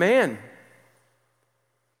 I'm the man.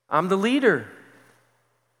 I'm the leader.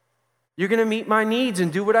 You're going to meet my needs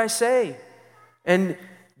and do what I say and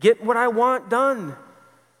get what I want done.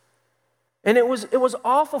 And it was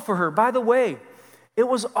awful for her. By the way, It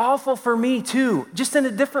was awful for me too, just in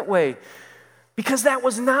a different way, because that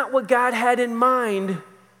was not what God had in mind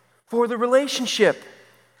for the relationship.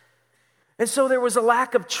 And so there was a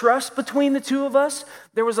lack of trust between the two of us.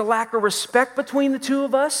 There was a lack of respect between the two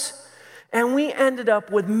of us. And we ended up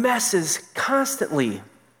with messes constantly.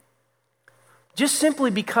 Just simply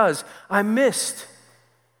because I missed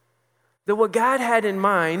that what God had in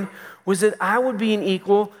mind was that I would be an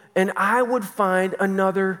equal and I would find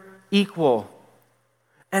another equal.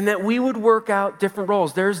 And that we would work out different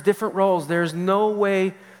roles. There's different roles. There's no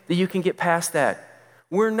way that you can get past that.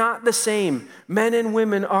 We're not the same. Men and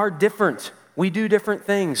women are different. We do different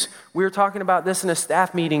things. We were talking about this in a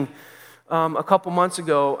staff meeting a couple months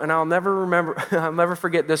ago, and I'll never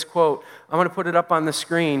forget this quote. I'm going to put it up on the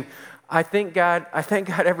screen. I thank God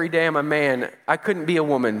every day I'm a man. I couldn't be a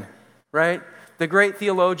woman, right? The great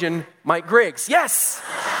theologian Mike Griggs. Yes!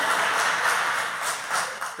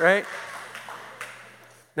 Right?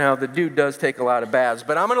 Now, the dude does take a lot of baths,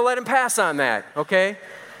 but I'm going to let him pass on that, okay?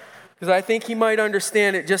 Because I think he might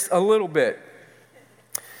understand it just a little bit.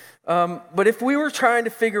 But if we were trying to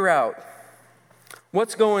figure out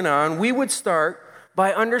what's going on, we would start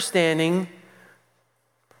by understanding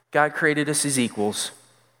God created us as equals.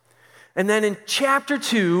 And then in chapter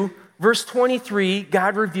 2, verse 23,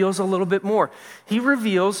 God reveals a little bit more. He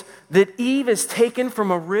reveals that Eve is taken from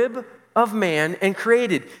a rib of man and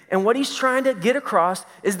created. And what he's trying to get across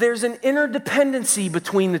is there's an interdependency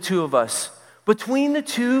between the two of us. Between the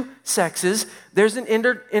two sexes, there's an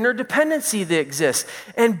interdependency that exists.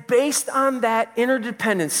 And based on that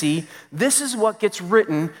interdependency, this is what gets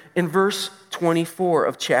written in verse 24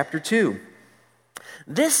 of chapter 2.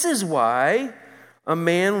 This is why a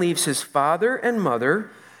man leaves his father and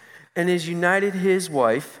mother and is united to his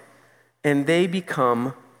wife, and they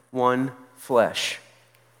become one flesh.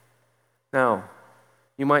 Now,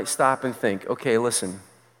 you might stop and think, okay, listen.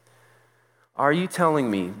 Are you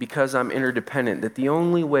telling me, because I'm interdependent, that the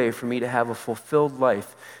only way for me to have a fulfilled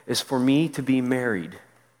life is for me to be married?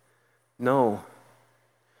 No.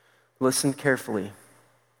 Listen carefully.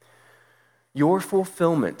 Your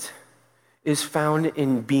fulfillment is found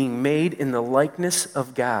in being made in the likeness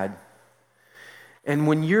of God. And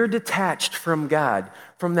when you're detached from God,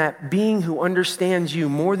 from that being who understands you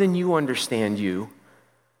more than you understand you,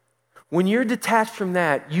 when you're detached from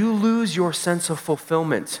that, you lose your sense of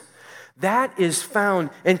fulfillment. That is found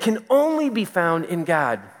and can only be found in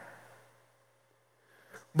God.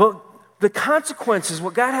 But the consequences,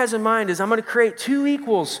 what God has in mind is I'm going to create two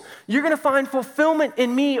equals. You're going to find fulfillment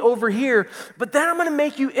in me over here, but then I'm going to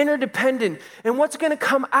make you interdependent. And what's going to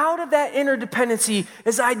come out of that interdependency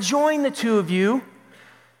as I join the two of you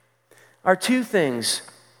are two things: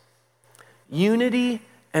 unity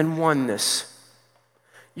and oneness.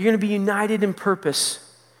 You're going to be united in purpose.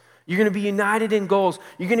 You're going to be united in goals.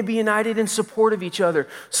 You're going to be united in support of each other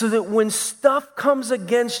so that when stuff comes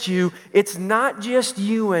against you, it's not just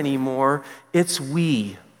you anymore, it's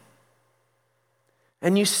we.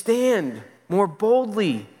 And you stand more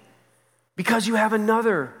boldly because you have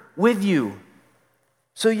another with you.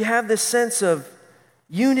 So you have this sense of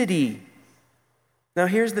unity. Now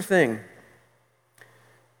here's the thing.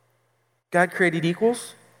 God created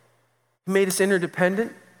equals. He made us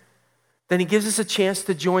interdependent. Then he gives us a chance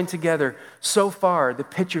to join together. So far, the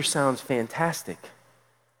picture sounds fantastic.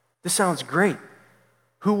 This sounds great.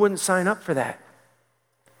 Who wouldn't sign up for that?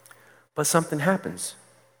 But something happens.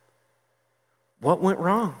 What went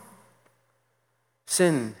wrong?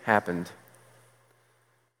 Sin happened.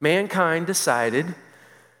 Mankind decided,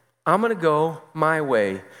 I'm going to go my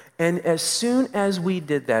way. And as soon as we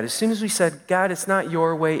did that, as soon as we said, God, it's not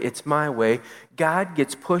your way, it's my way, God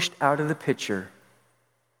gets pushed out of the picture.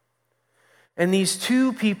 And these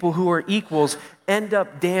two people who are equals end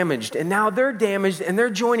up damaged. And now they're damaged and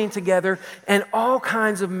they're joining together, and all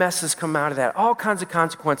kinds of messes come out of that, all kinds of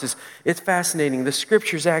consequences. It's fascinating. The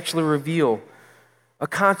scriptures actually reveal a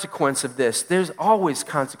consequence of this. There's always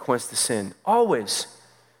consequence to sin, always.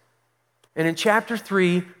 And in chapter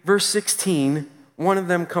 3, verse 16, one of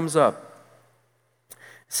them comes up. It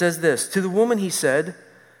says this: to the woman he said,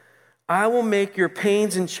 I will make your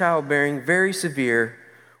pains in childbearing very severe.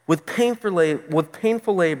 With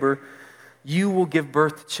painful labor, you will give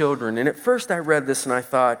birth to children. And at first I read this and I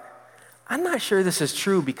thought, I'm not sure this is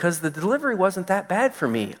true because the delivery wasn't that bad for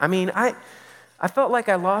me. I mean, I felt like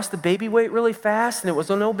I lost the baby weight really fast and it was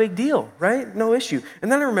no big deal, right? No issue.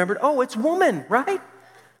 And then I remembered, oh, it's woman, right?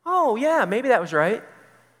 Oh, yeah, maybe that was right.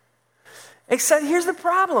 Except here's the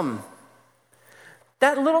problem.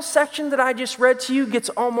 That little section that I just read to you gets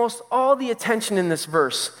almost all the attention in this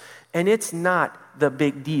verse, and it's not the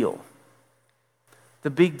big deal. The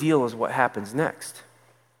big deal is what happens next.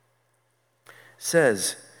 It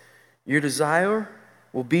says, your desire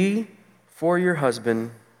will be for your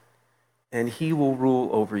husband, and he will rule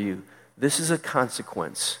over you. This is a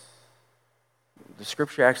consequence. The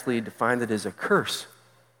scripture actually defined it as a curse.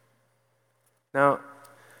 Now,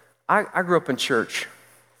 I grew up in church,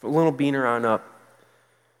 a little beaner on up.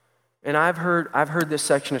 And I've heard this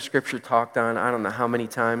section of scripture talked on, I don't know how many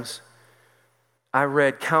times. I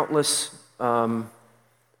read countless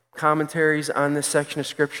commentaries on this section of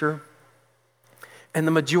scripture. And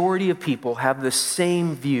the majority of people have the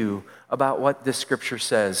same view about what this scripture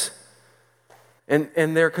says.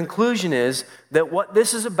 And their conclusion is that what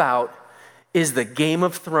this is about is the Game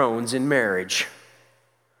of Thrones in marriage.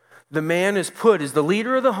 The man is put as the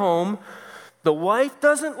leader of the home. The wife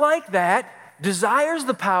doesn't like that, desires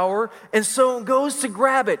the power, and so goes to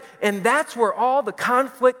grab it. And that's where all the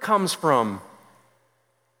conflict comes from.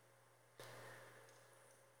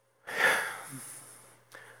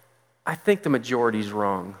 I think the majority's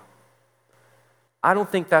wrong. I don't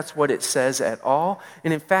think that's what it says at all.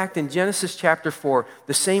 And in fact, in Genesis chapter 4,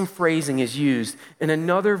 the same phrasing is used in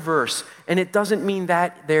another verse, and it doesn't mean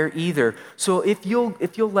that there either. So if you'll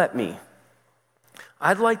let me,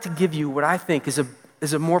 I'd like to give you what I think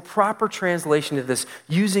is a more proper translation of this,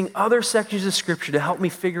 using other sections of Scripture to help me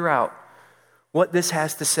figure out what this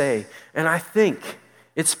has to say. And I think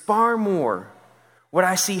it's far more what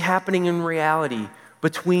I see happening in reality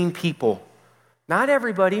between people. Not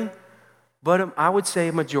everybody, but I would say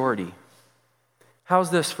a majority. How's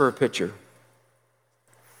this for a picture?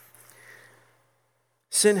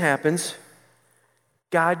 Sin happens.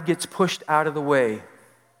 God gets pushed out of the way.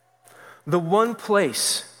 The one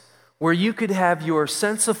place where you could have your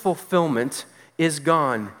sense of fulfillment is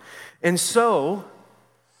gone. And so,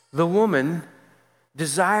 the woman,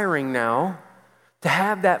 desiring now to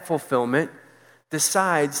have that fulfillment,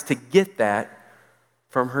 decides to get that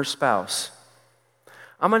from her spouse.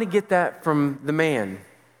 I'm going to get that from the man.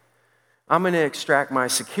 I'm going to extract my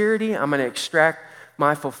security. I'm going to extract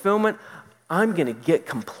my fulfillment. I'm going to get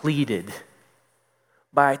completed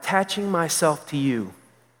by attaching myself to you.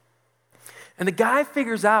 And the guy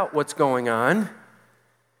figures out what's going on,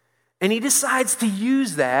 and he decides to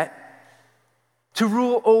use that to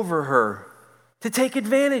rule over her, to take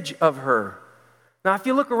advantage of her. Now, if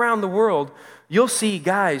you look around the world, you'll see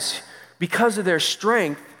guys, because of their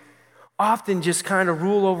strength, often just kind of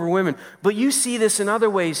rule over women. But you see this in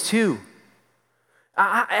other ways too.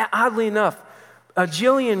 Oddly enough,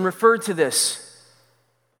 Jillian referred to this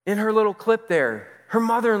in her little clip there. Her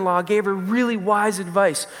mother-in-law gave her really wise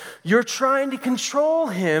advice. You're trying to control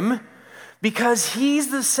him because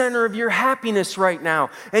he's the center of your happiness right now.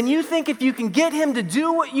 And you think if you can get him to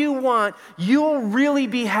do what you want, you'll really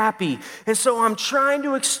be happy. And so I'm trying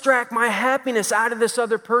to extract my happiness out of this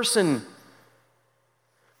other person.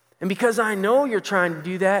 And because I know you're trying to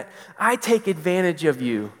do that, I take advantage of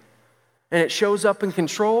you. And it shows up in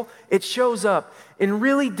control. It shows up in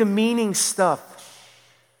really demeaning stuff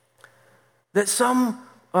that some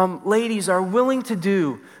ladies are willing to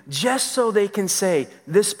do just so they can say,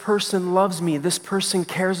 this person loves me, this person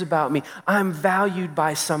cares about me, I'm valued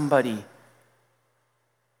by somebody.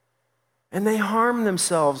 And they harm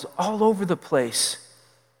themselves all over the place.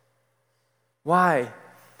 Why?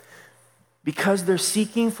 Because they're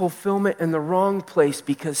seeking fulfillment in the wrong place,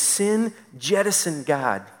 because sin jettisoned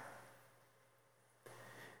God.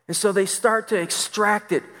 And so they start to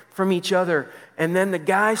extract it from each other, and then the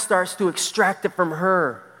guy starts to extract it from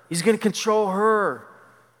her. He's going to control her.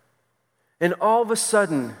 And all of a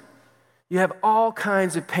sudden, you have all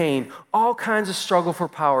kinds of pain, all kinds of struggle for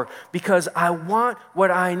power, because I want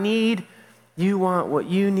what I need, you want what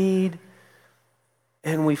you need,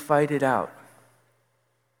 and we fight it out.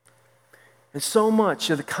 And so much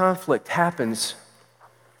of the conflict happens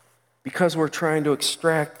because we're trying to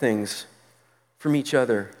extract things from each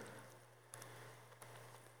other.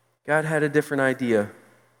 God had a different idea.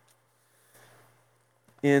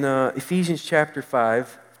 In Ephesians chapter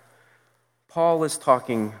 5, Paul is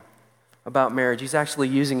talking about marriage. He's actually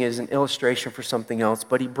using it as an illustration for something else,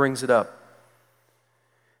 but he brings it up.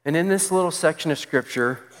 And in this little section of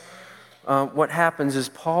Scripture, what happens is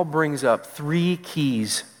Paul brings up three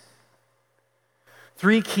keys.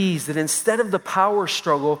 Three keys that instead of the power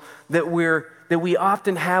struggle that we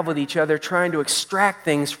often have with each other, trying to extract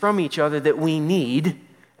things from each other that we need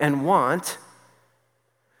and want,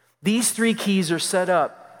 these three keys are set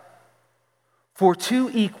up for two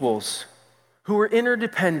equals who are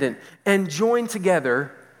interdependent and join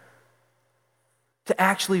together to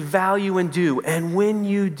actually value and do. And when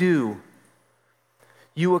you do,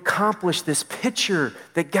 you accomplish this picture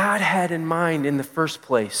that God had in mind in the first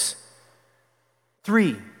place.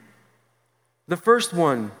 3, the first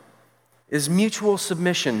one is mutual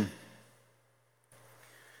submission.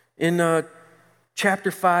 In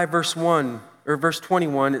chapter 5, verse 1, or verse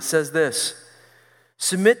 21, it says this: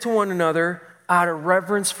 submit to one another out of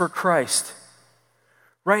reverence for Christ.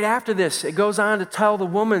 Right after this, it goes on to tell the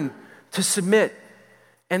woman to submit.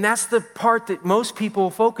 And that's the part that most people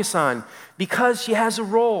focus on because she has a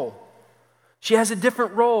role. She has a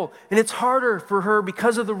different role. And it's harder for her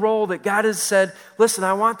because of the role that God has said, listen,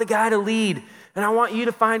 I want the guy to lead, and I want you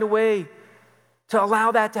to find a way to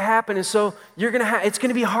allow that to happen. And so it's going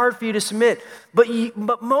to be hard for you to submit. But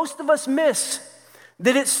most of us miss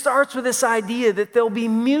that it starts with this idea that there'll be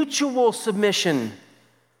mutual submission,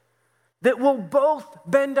 that we'll both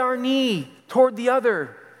bend our knee toward the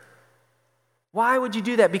other. Why would you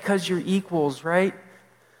do that? Because you're equals, right?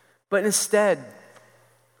 But instead,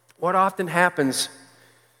 what often happens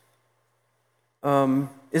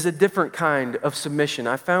is a different kind of submission.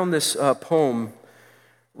 I found this poem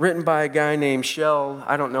written by a guy named Shell.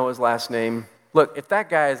 I don't know his last name. Look, if that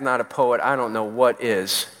guy is not a poet, I don't know what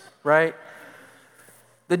is, right?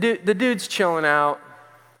 The dude's chilling out,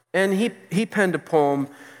 and he penned a poem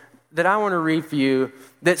that I want to read for you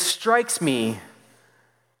that strikes me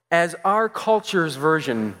as our culture's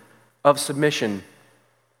version of submission.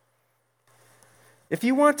 If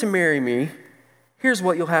you want to marry me, here's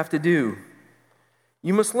what you'll have to do.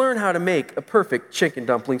 You must learn how to make a perfect chicken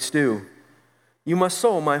dumpling stew. You must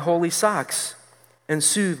sew my holy socks and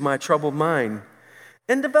soothe my troubled mind,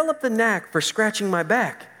 and develop the knack for scratching my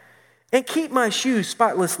back, and keep my shoes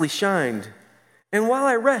spotlessly shined. And while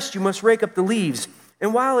I rest, you must rake up the leaves,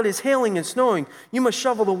 and while it is hailing and snowing, you must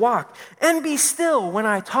shovel the walk, and be still when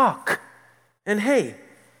I talk. And hey,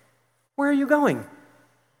 where are you going?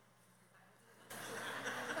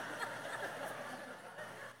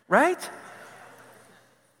 Right?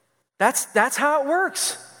 That's how it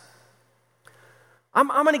works. I'm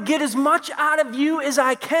going to get as much out of you as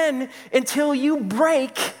I can until you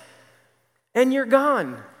break and you're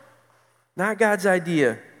gone. Not God's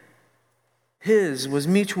idea. His was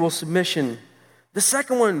mutual submission. The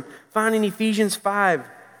second one, found in Ephesians 5,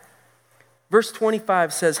 verse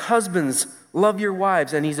 25 says, husbands, love your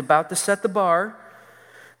wives. And he's about to set the bar.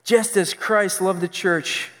 Just as Christ loved the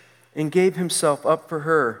church and gave himself up for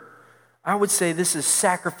her. I would say this is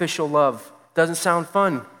sacrificial love. Doesn't sound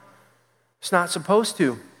fun. It's not supposed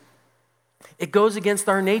to. It goes against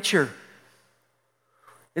our nature.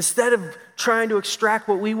 Instead of trying to extract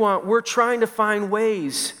what we want, we're trying to find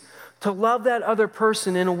ways to love that other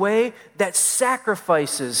person in a way that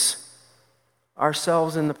sacrifices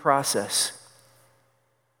ourselves in the process.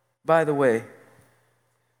 By the way,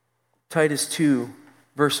 Titus 2,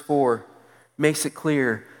 verse 4, makes it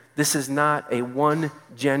clear this is not a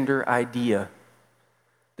one-gender idea,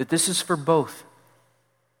 that this is for both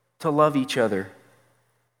to love each other.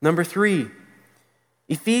 Number 3,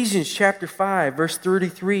 Ephesians chapter 5, verse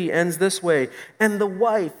 33 ends this way, and the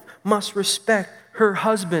wife must respect her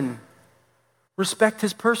husband. Respect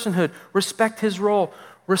his personhood. Respect his role.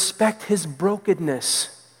 Respect his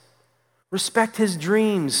brokenness. Respect his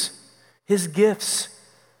dreams, his gifts.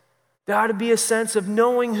 There ought to be a sense of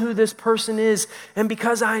knowing who this person is. And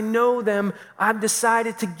because I know them, I've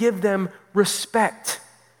decided to give them respect.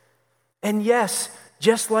 And yes,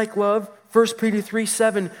 just like love, 1 Peter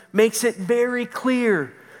 3:7 makes it very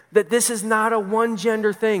clear that this is not a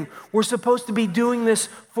one-gender thing. We're supposed to be doing this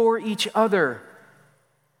for each other.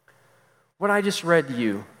 What I just read to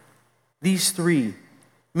you, these 3,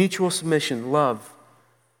 mutual submission, love.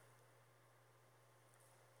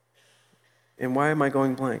 And why am I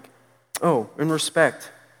going blank? Oh, and respect.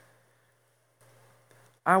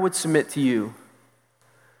 I would submit to you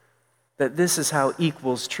that this is how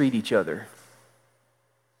equals treat each other.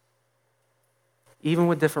 Even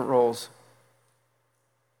with different roles.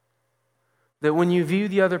 That when you view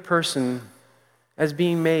the other person as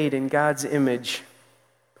being made in God's image,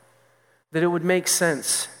 that it would make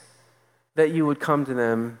sense that you would come to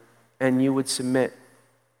them and you would submit,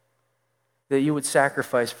 that you would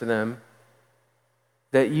sacrifice for them,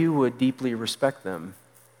 that you would deeply respect them.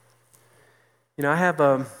 You know, I have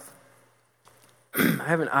an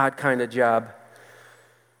odd kind of job.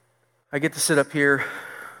 I get to sit up here,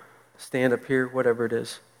 stand up here, whatever it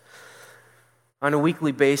is, on a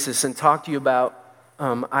weekly basis and talk to you about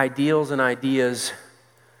ideals and ideas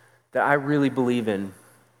that I really believe in,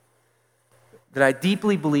 that I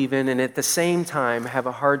deeply believe in, and at the same time have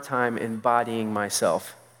a hard time embodying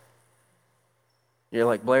myself. You're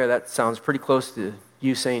like, Blair, that sounds pretty close to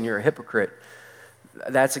you saying you're a hypocrite.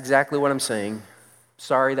 That's exactly what I'm saying.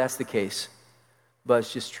 Sorry that's the case, but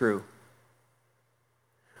it's just true.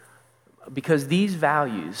 Because these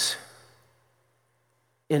values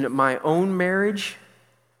in my own marriage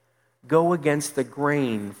go against the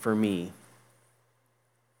grain for me.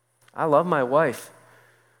 I love my wife,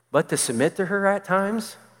 but to submit to her at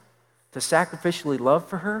times, to sacrificially love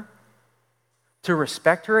for her, to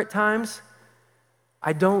respect her at times,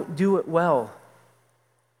 I don't do it well.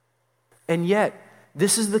 And yet,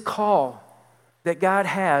 this is the call that God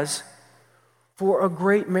has for a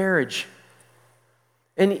great marriage.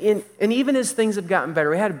 And even as things have gotten better,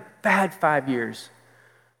 we had a bad 5 years.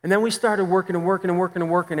 And then we started working,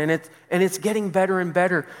 and it's getting better and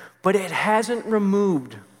better. But it hasn't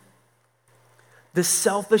removed the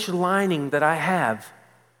selfish lining that I have,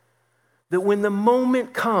 that when the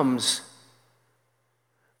moment comes,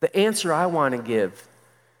 the answer I want to give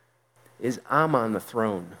is I'm on the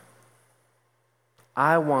throne.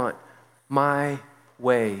 I want my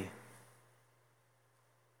way.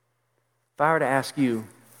 If I were to ask you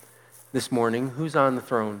this morning, who's on the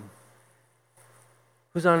throne?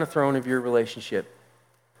 Who's on the throne of your relationship?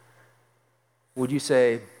 Would you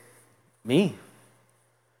say, me?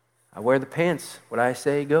 I wear the pants. What I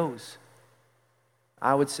say goes.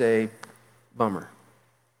 I would say, bummer.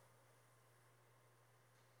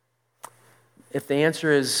 If the answer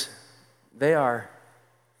is, they are,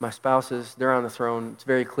 my spouses, they're on the throne, it's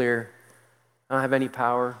very clear. I don't have any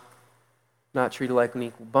power, not treated like an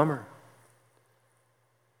equal. Bummer.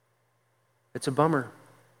 It's a bummer.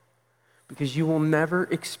 Because you will never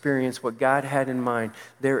experience what God had in mind.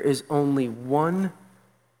 There is only one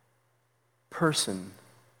person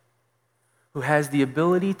who has the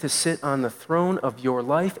ability to sit on the throne of your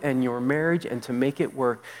life and your marriage and to make it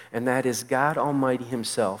work, and that is God Almighty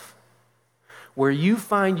Himself. Where you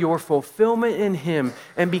find your fulfillment in Him,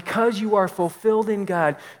 and because you are fulfilled in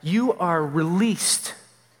God, you are released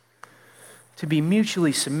to be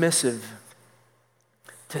mutually submissive,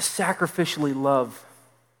 to sacrificially love,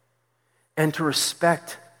 and to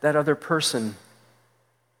respect that other person.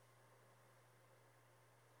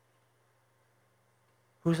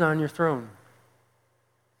 Who's on your throne?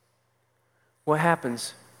 What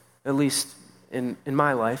happens, at least in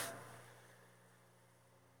my life,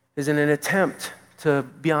 is in an attempt to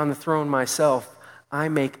be on the throne myself, I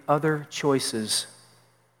make other choices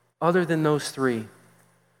other than those three.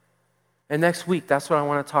 And next week, that's what I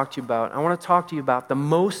want to talk to you about. I want to talk to you about the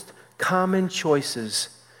most common choices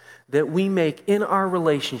that we make in our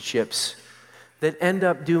relationships that end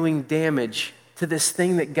up doing damage to this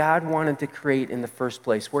thing that God wanted to create in the first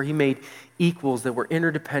place, where He made equals that were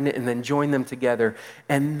interdependent and then joined them together.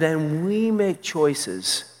 And then we make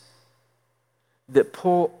choices that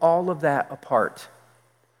pull all of that apart.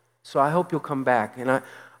 So I hope you'll come back, and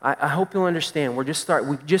I hope you'll understand. We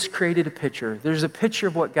just created a picture. There's a picture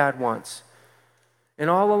of what God wants. And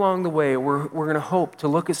all along the way, we're going to hope to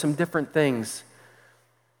look at some different things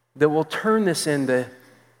that will turn this into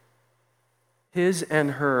his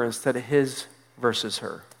and her instead of his versus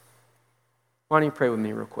her. Why don't you pray with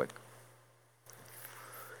me real quick?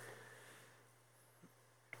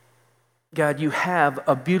 God, you have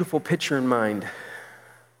a beautiful picture in mind.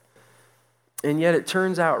 And yet it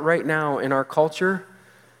turns out right now in our culture,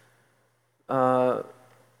 the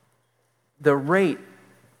rate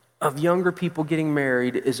of younger people getting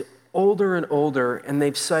married is older and older, and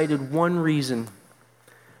they've cited one reason.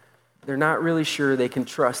 They're not really sure they can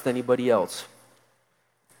trust anybody else.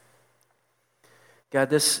 God,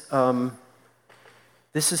 this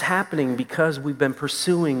is happening because we've been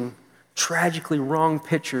pursuing tragically wrong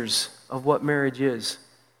pictures of what marriage is.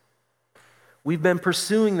 We've been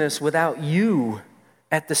pursuing this without you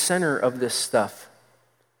at the center of this stuff.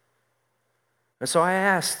 And so I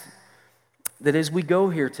ask that as we go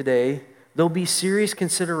here today, there'll be serious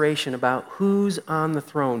consideration about who's on the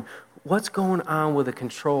throne. What's going on with the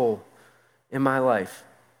control in my life?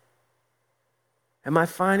 Am I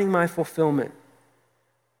finding my fulfillment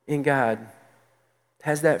in God?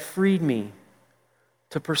 Has that freed me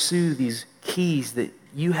to pursue these keys that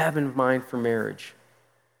you have in mind for marriage?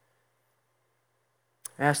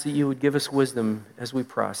 I ask that you would give us wisdom as we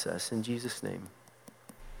process. In Jesus' name,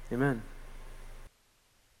 amen.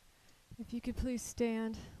 If you could please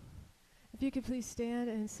stand. If you could please stand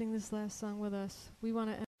and sing this last song with us. We want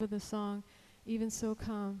to end with the song, Even So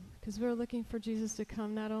Come, because we're looking for Jesus to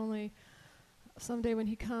come not only someday when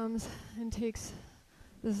He comes and takes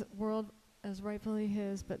this world as rightfully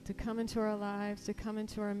His, but to come into our lives, to come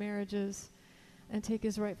into our marriages, and take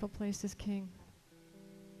His rightful place as King.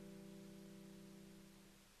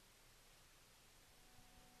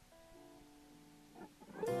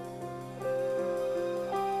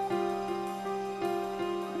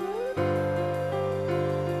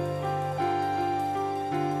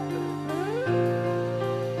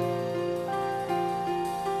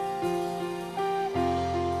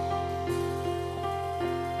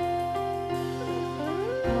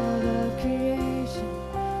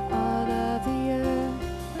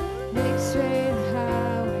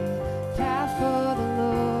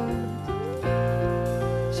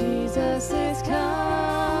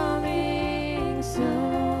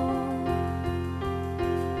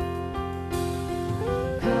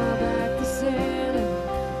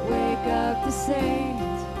 the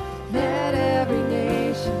saints. Let every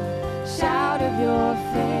nation shout of your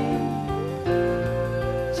fame.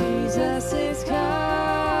 Jesus is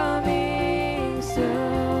coming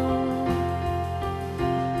soon.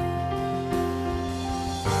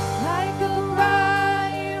 Like a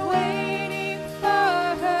bride waiting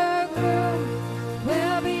for her groom,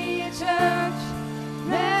 we'll be a church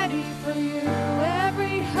ready for you.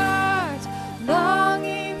 Every heart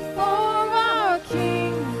longing for our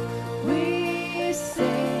King, we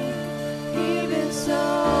sing, even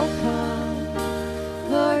so come,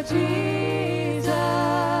 Lord Jesus,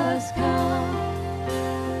 come.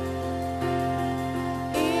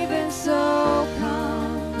 Even so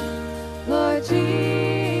come, Lord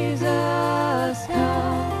Jesus,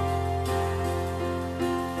 come.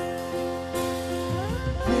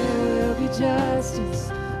 There will be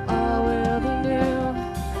justice, all will be new.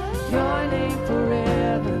 Your name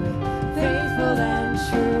forever, faithful and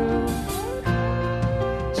true.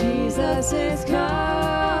 Jesus is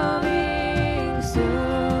coming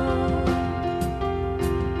soon.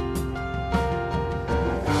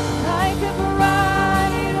 Like a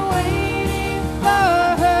bride waiting for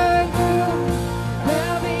her groom,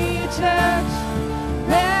 there'll be a church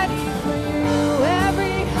ready for you.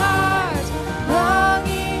 Every heart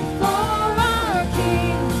longing for our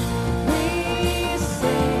King, we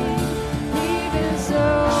sing, even so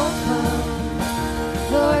come,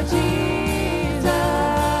 Lord Jesus,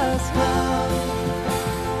 come.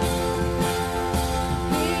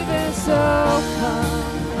 Even so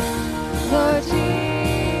come, Lord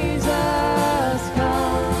Jesus,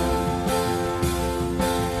 come.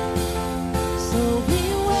 So we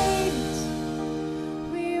wait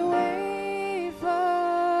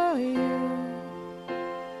for you.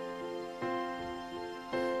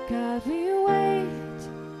 God, we wait,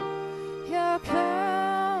 you're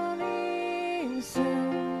coming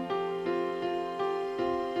soon.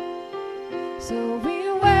 So we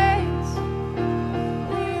wait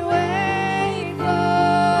for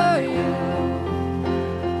you.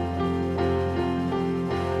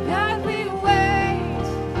 God, we wait,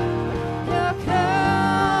 you're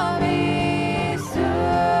coming soon.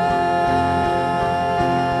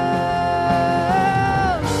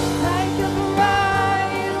 Like a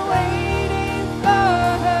bride waiting for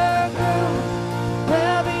her groom,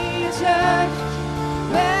 we'll be a church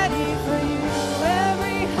ready for you.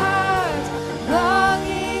 Every heart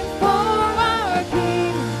longing for our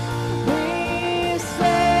King, we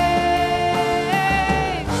sing.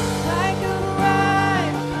 Like a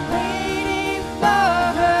bride waiting for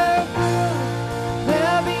her groom,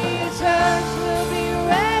 we'll be a church, we'll be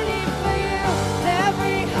ready for you.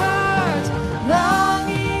 Every heart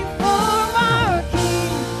longing for our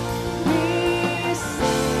King, we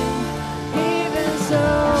sing. Even so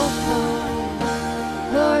come,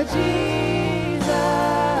 Lord Jesus,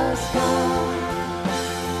 come.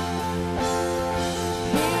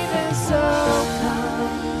 Even so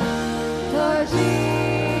come, Lord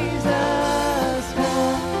Jesus,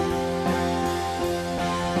 come.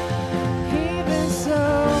 Even so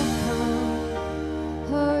come,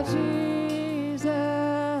 Lord Jesus,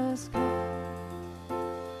 come.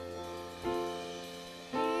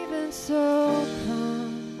 Even so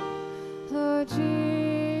come, Lord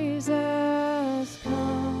Jesus,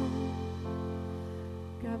 come.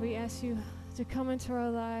 God, we ask you to come into our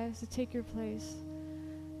lives, to take your place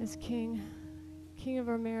as King, King of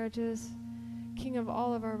our marriages, King of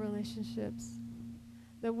all of our relationships,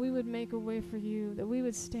 that we would make a way for you, that we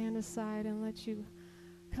would stand aside and let you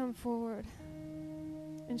come forward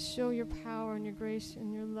and show your power and your grace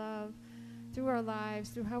and your love through our lives,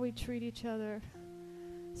 through how we treat each other,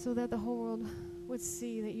 so that the whole world would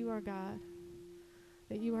see that you are God,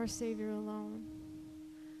 that you are Savior alone.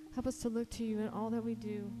 Help us to look to you in all that we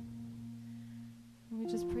do. And we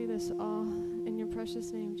just pray this all in your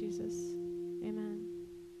precious name, Jesus. Amen.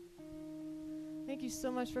 Thank you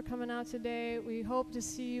so much for coming out today. We hope to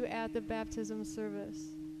see you at the baptism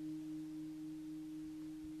service.